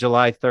up on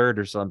July 3rd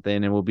or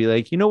something, and we'll be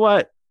like, you know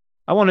what?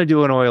 I want to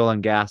do an oil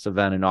and gas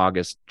event in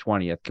August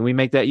 20th. Can we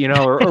make that,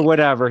 or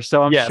whatever?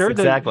 So I'm sure that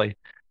exactly.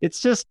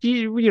 It's just,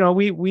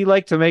 we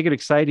like to make it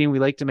exciting. We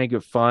like to make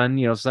it fun.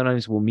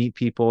 Sometimes we'll meet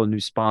people, new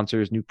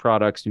sponsors, new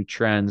products, new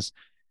trends.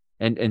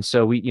 And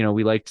so we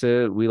like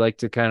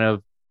to kind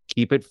of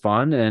keep it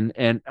fun.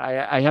 And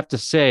I have to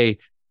say,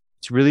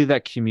 it's really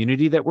that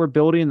community that we're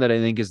building that I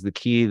think is the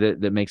key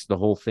that makes the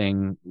whole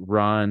thing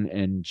run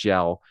and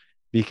gel.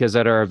 Because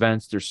at our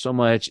events, there's so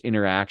much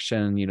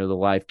interaction, the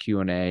live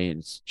Q&A, and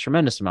it's a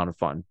tremendous amount of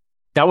fun.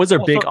 That was our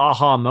big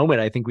aha moment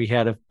I think we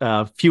had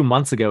a few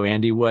months ago,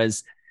 Andy,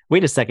 was,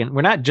 wait a second,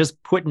 we're not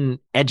just putting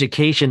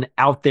education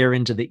out there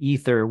into the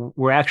ether.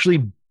 We're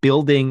actually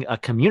building a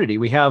community.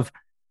 We have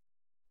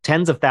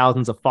tens of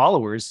thousands of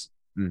followers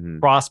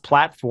across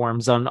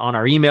platforms on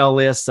our email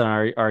lists, on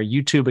our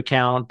YouTube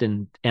account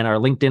and our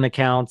LinkedIn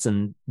accounts.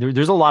 And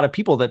there's a lot of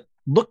people that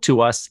look to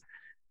us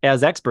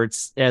as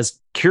experts, as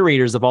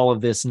curators of all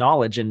of this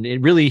knowledge. And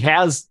it really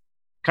has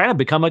kind of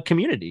become a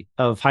community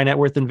of high net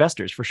worth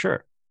investors for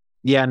sure.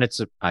 Yeah. And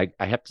I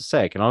have to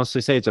say, I can honestly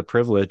say it's a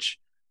privilege,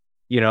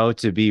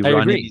 to be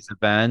running these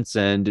events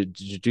and to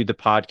do the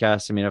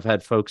podcast. I mean, I've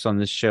had folks on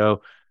this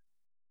show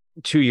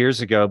 2 years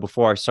ago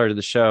before I started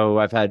the show.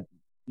 I've had,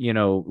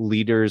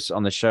 leaders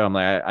on the show. I'm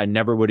like, I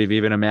never would have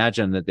even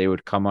imagined that they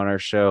would come on our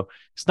show.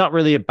 It's not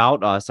really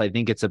about us. I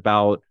think it's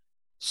about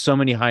so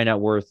many high net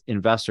worth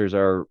investors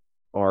are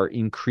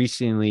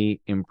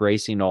increasingly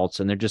embracing alts.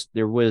 And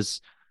there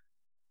was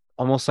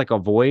almost like a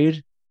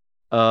void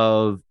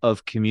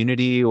of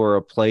community or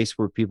a place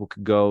where people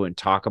could go and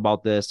talk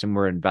about this and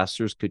where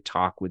investors could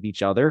talk with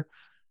each other.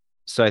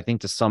 So I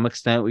think to some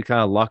extent we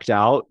kind of lucked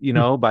out,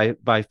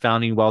 by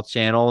founding Wealth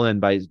Channel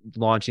and by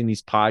launching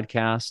these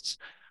podcasts.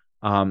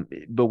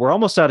 But we're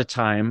almost out of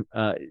time.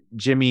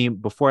 Jimmy,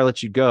 before I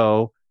let you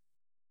go,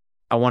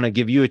 I want to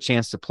give you a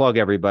chance to plug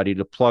everybody,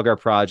 to plug our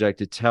project,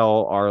 to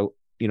tell our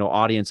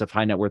audience of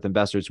high net worth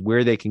investors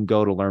where they can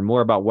go to learn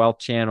more about Wealth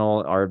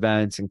Channel, our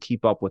events, and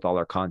keep up with all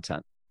our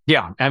content.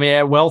 Yeah. I mean,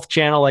 at Wealth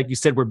Channel, like you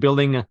said, we're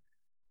building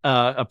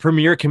a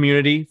premier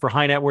community for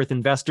high net worth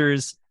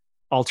investors,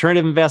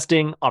 alternative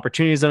investing,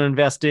 opportunities on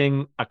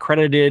investing,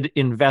 accredited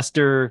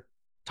investor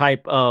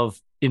type of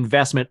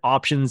investment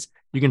options.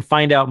 You can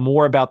find out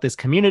more about this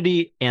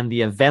community and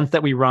the events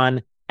that we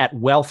run at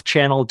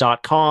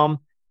wealthchannel.com.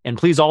 And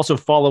please also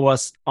follow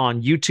us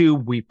on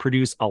YouTube. We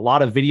produce a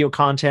lot of video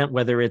content,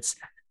 whether it's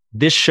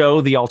this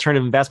show, the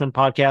Alternative Investment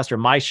Podcast, or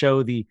my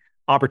show, the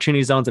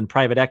Opportunity Zones and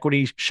Private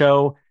Equity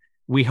Show.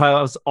 We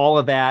house all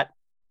of that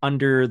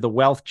under the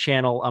Wealth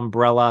Channel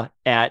umbrella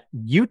at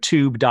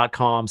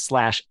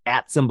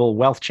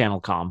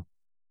youtube.com/@wealthchannel.com.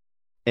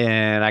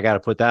 And I got to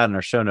put that in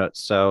our show notes.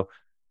 So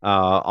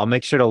I'll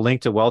make sure to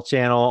link to Wealth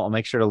Channel. I'll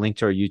make sure to link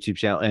to our YouTube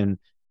channel. And,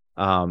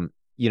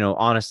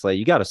 honestly,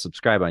 you got to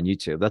subscribe on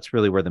YouTube. That's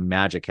really where the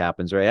magic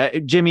happens,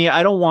 right? Jimmy,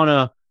 I don't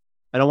want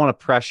to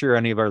pressure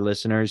any of our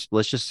listeners.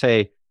 Let's just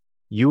say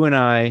you and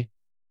I,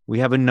 we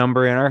have a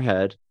number in our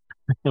head.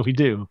 We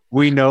do.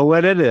 We know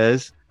what it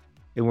is.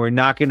 And we're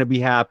not going to be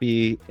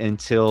happy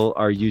until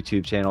our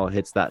YouTube channel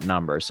hits that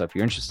number. So if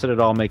you're interested at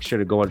all, make sure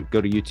to go to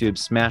YouTube,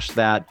 smash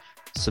that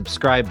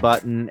subscribe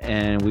button,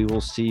 and we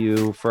will see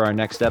you for our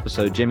next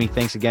episode. Jimmy,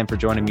 thanks again for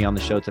joining me on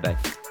the show today.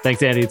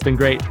 Thanks, Andy. It's been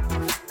great.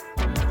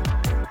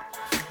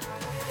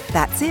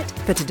 That's it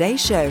for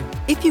today's show.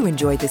 If you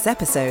enjoyed this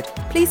episode,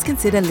 please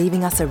consider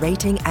leaving us a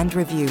rating and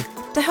review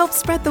to help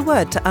spread the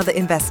word to other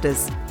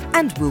investors.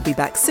 And we'll be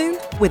back soon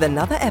with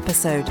another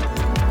episode.